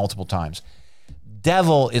continually multiple times.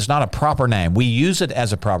 Devil is not a proper name. We use it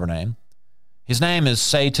as a proper name. His name is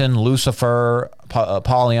Satan, Lucifer,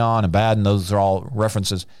 Apollyon, Abaddon. Those are all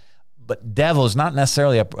references. But devil is not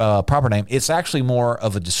necessarily a proper name. It's actually more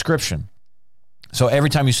of a description. So every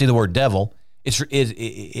time you see the word devil, it's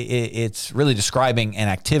really describing an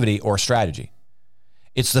activity or strategy.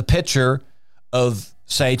 It's the picture of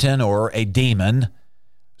Satan or a demon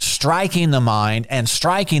striking the mind and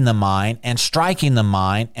striking the mind and striking the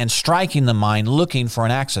mind and striking the mind, looking for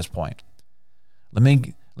an access point. Let me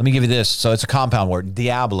give you this. So it's a compound word,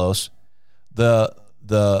 diabolos. The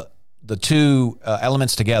two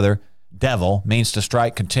elements together, devil, means to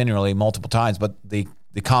strike continually multiple times, but the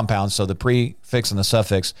compound, so the prefix and the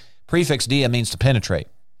suffix, prefix dia means to penetrate.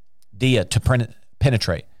 Dia, to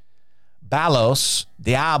penetrate. Balos,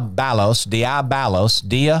 diabalos,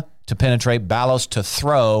 dia, to penetrate, balos, to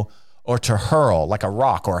throw or to hurl, like a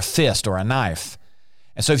rock or a fist or a knife.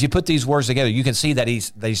 And so if you put these words together, you can see that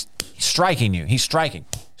he's striking you. He's striking.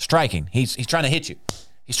 He's trying to hit you.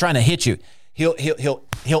 He's trying to hit you.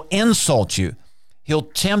 He'll insult you. He'll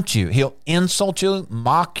tempt you. He'll insult you,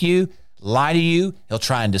 mock you, lie to you. He'll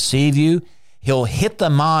try and deceive you. He'll hit the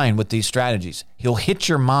mind with these strategies. He'll hit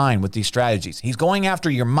your mind with these strategies. He's going after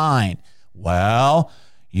your mind. Well,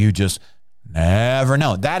 you just never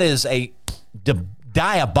know. That is a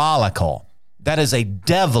diabolical. That is a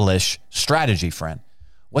devilish strategy, friend.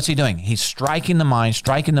 What's he doing? He's striking the mind.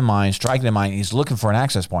 He's looking for an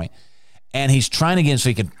access point. And he's trying to get in so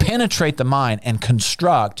he can penetrate the mind and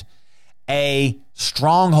construct a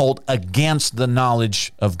stronghold against the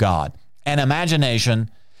knowledge of God. An imagination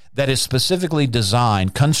that is specifically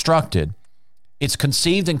designed, constructed, it's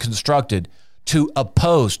conceived and constructed to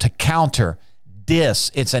oppose, to counter,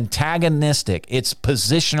 it's antagonistic, it's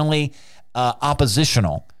positionally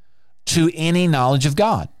oppositional to any knowledge of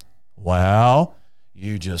God. Well,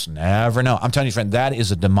 you just never know. I'm telling you, friend, that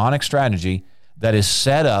is a demonic strategy that is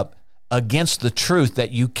set up against the truth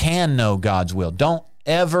that you can know God's will. Don't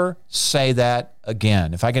ever say that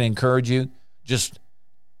again. If I can encourage you, just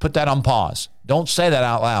put that on pause. Don't say that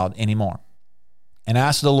out loud anymore. And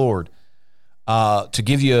ask the Lord to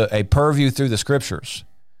give you a purview through the scriptures.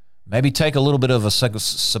 Maybe take a little bit of a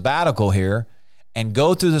sabbatical here and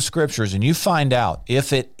go through the scriptures, and you find out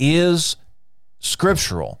if it is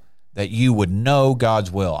scriptural that you would know God's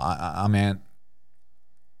will. I mean,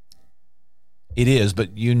 it is,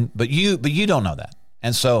 but you don't know that.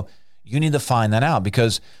 And so you need to find that out,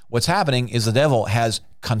 because what's happening is the devil has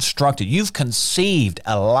constructed, you've conceived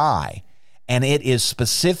a lie, and it is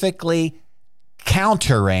specifically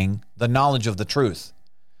countering the knowledge of the truth.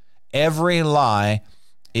 Every lie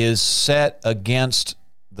is set against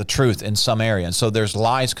the truth in some area. And so there's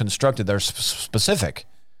lies constructed. They're specific.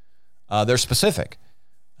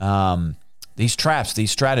 These traps,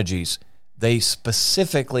 these strategies, they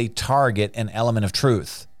specifically target an element of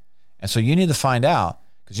truth. And so you need to find out,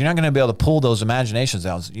 because you're not going to be able to pull those imaginations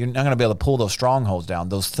down. You're not going to be able to pull those strongholds down,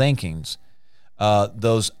 those thinkings,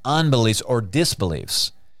 those unbeliefs or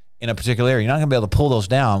disbeliefs. in a particular area. You're not going to be able to pull those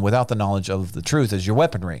down without the knowledge of the truth as your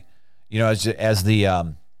weaponry. As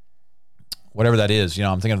the whatever that is.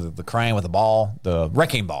 I'm thinking of the crane with the ball, the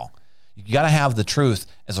wrecking ball. You got to have the truth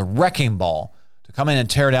as a wrecking ball to come in and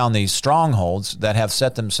tear down these strongholds that have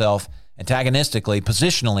set themselves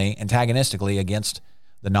positionally antagonistically against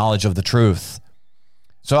the knowledge of the truth.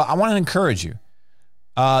 So I want to encourage you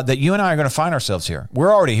that you and I are going to find ourselves here.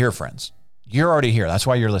 We're already here, friends. You're already here. That's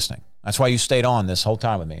why you're listening. That's why you stayed on this whole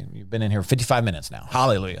time with me. You've been in here 55 minutes now.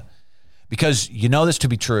 Hallelujah. Because you know this to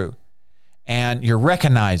be true. And you're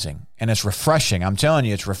recognizing, and it's refreshing. I'm telling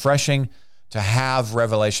you, it's refreshing to have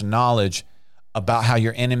revelation knowledge about how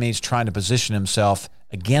your enemy's trying to position himself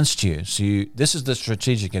against you. So this is the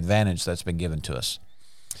strategic advantage that's been given to us.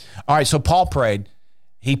 All right, so Paul prayed.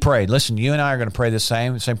 He prayed. Listen, you and I are going to pray the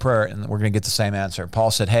same prayer, and we're going to get the same answer. Paul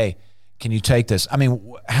said, hey, can you take this? I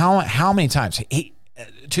mean, how many times?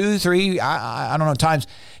 2, 3, I don't know, times.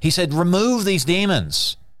 He said, remove these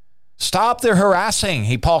demons. Stop their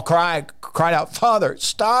harassing. Paul cried out, Father,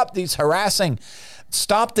 stop these harassing.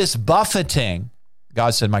 Stop this buffeting.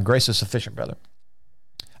 God said, my grace is sufficient, brother.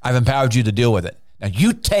 I've empowered you to deal with it. Now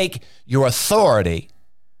you take your authority.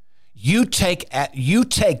 You take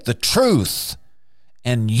the truth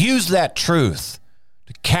and use that truth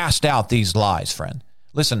to cast out these lies, friend.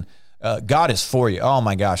 Listen, God is for you. Oh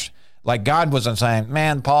my gosh. Like God wasn't saying,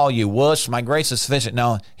 man, Paul, you wuss, my grace is sufficient.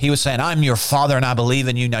 No, he was saying, I'm your Father and I believe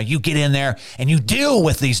in you. Now you get in there and you deal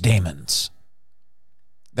with these demons.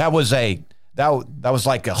 That was like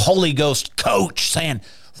a Holy Ghost coach saying,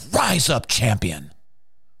 rise up, champion.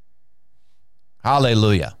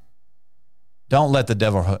 Hallelujah. Don't let the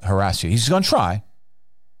devil harass you. He's going to try.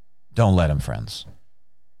 Don't let him, friends.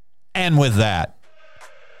 And with that,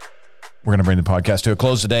 we're going to bring the podcast to a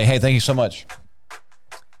close today. Hey, thank you so much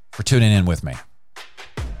for tuning in with me.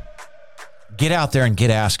 Get out there and get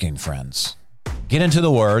asking, friends. Get into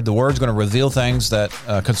the Word. The Word's going to reveal things that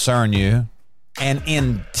concern you, and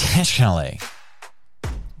intentionally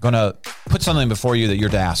going to put something before you that you're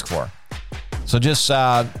to ask for. So just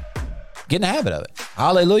get in the habit of it.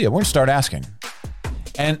 Hallelujah. We're going to start asking.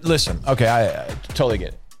 And listen, okay, I totally get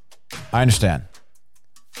it. I understand.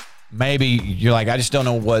 Maybe you're like, I just don't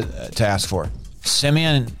know what to ask for. Send me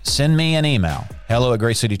an email,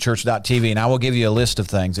 hello@gracecitychurch.tv, and I will give you a list of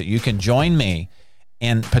things that you can join me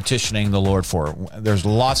in petitioning the Lord for. There's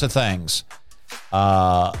lots of things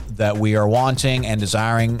that we are wanting and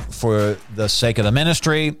desiring for the sake of the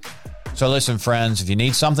ministry. So listen, friends, if you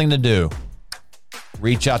need something to do,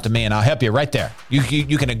 reach out to me and I'll help you right there.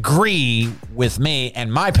 You can agree with me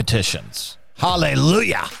and my petitions.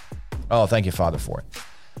 Hallelujah. Oh, thank you, Father, for it.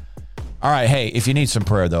 All right. Hey, if you need some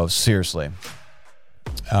prayer though, seriously,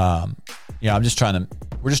 we're just trying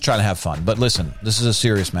to have fun, but listen, this is a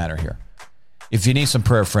serious matter here. If you need some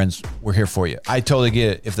prayer, friends, we're here for you. I totally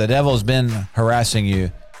get it. If the devil has been harassing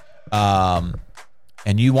you, and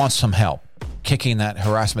you want some help kicking that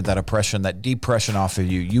harassment, that oppression, that depression off of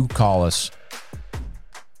you, you call us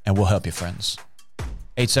and we'll help you, friends.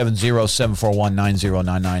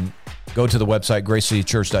 870-741-9099. Go to the website,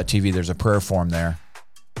 gracecitychurch.tv. There's a prayer form there.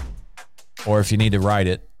 Or if you need to write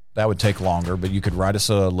it, that would take longer, but you could write us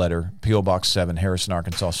a letter, P.O. Box 7, Harrison,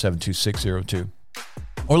 Arkansas, 72602.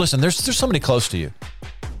 Or listen, there's somebody close to you.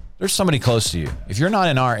 There's somebody close to you. If you're not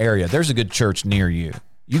in our area, there's a good church near you.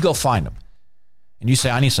 You go find them. And you say,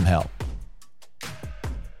 I need some help.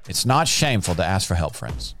 It's not shameful to ask for help,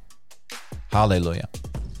 friends. Hallelujah.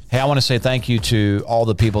 Hey, I want to say thank you to all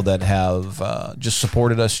the people that have just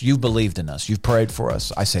supported us. You've believed in us. You've prayed for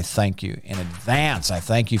us. I say thank you in advance. I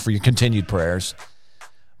thank you for your continued prayers.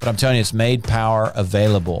 But I'm telling you, it's made power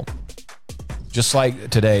available. Just like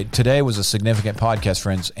today. Today was a significant podcast,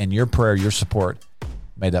 friends, and your prayer, your support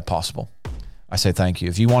made that possible. I say thank you.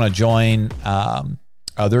 If you want to join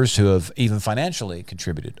others who have even financially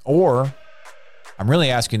contributed, or I'm really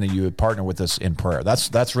asking that you would partner with us in prayer.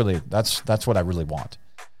 That's what I really want.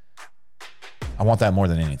 I want that more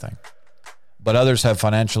than anything. But others have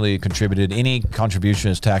financially contributed. Any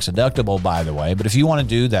contribution is tax deductible, by the way. But if you want to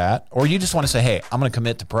do that, or you just want to say, hey, I'm going to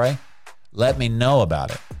commit to pray, let me know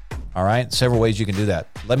about it. All right? Several ways you can do that.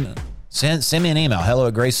 Send me an email,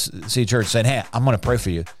 hello@Grace Church, saying, hey, I'm going to pray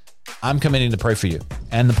for you. I'm committing to pray for you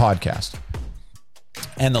and the podcast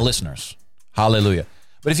and the listeners. Hallelujah.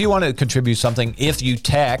 But if you want to contribute something, if you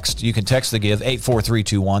text, you can text the give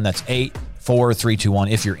 84321. That's 84321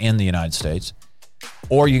 if you're in the United States.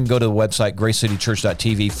 Or you can go to the website,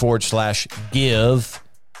 gracecitychurch.tv/give.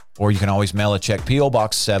 Or you can always mail a check, P.O.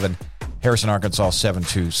 Box 7, Harrison, Arkansas,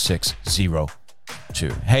 72602.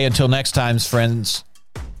 Hey, until next time, friends,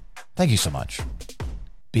 thank you so much.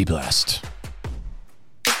 Be blessed.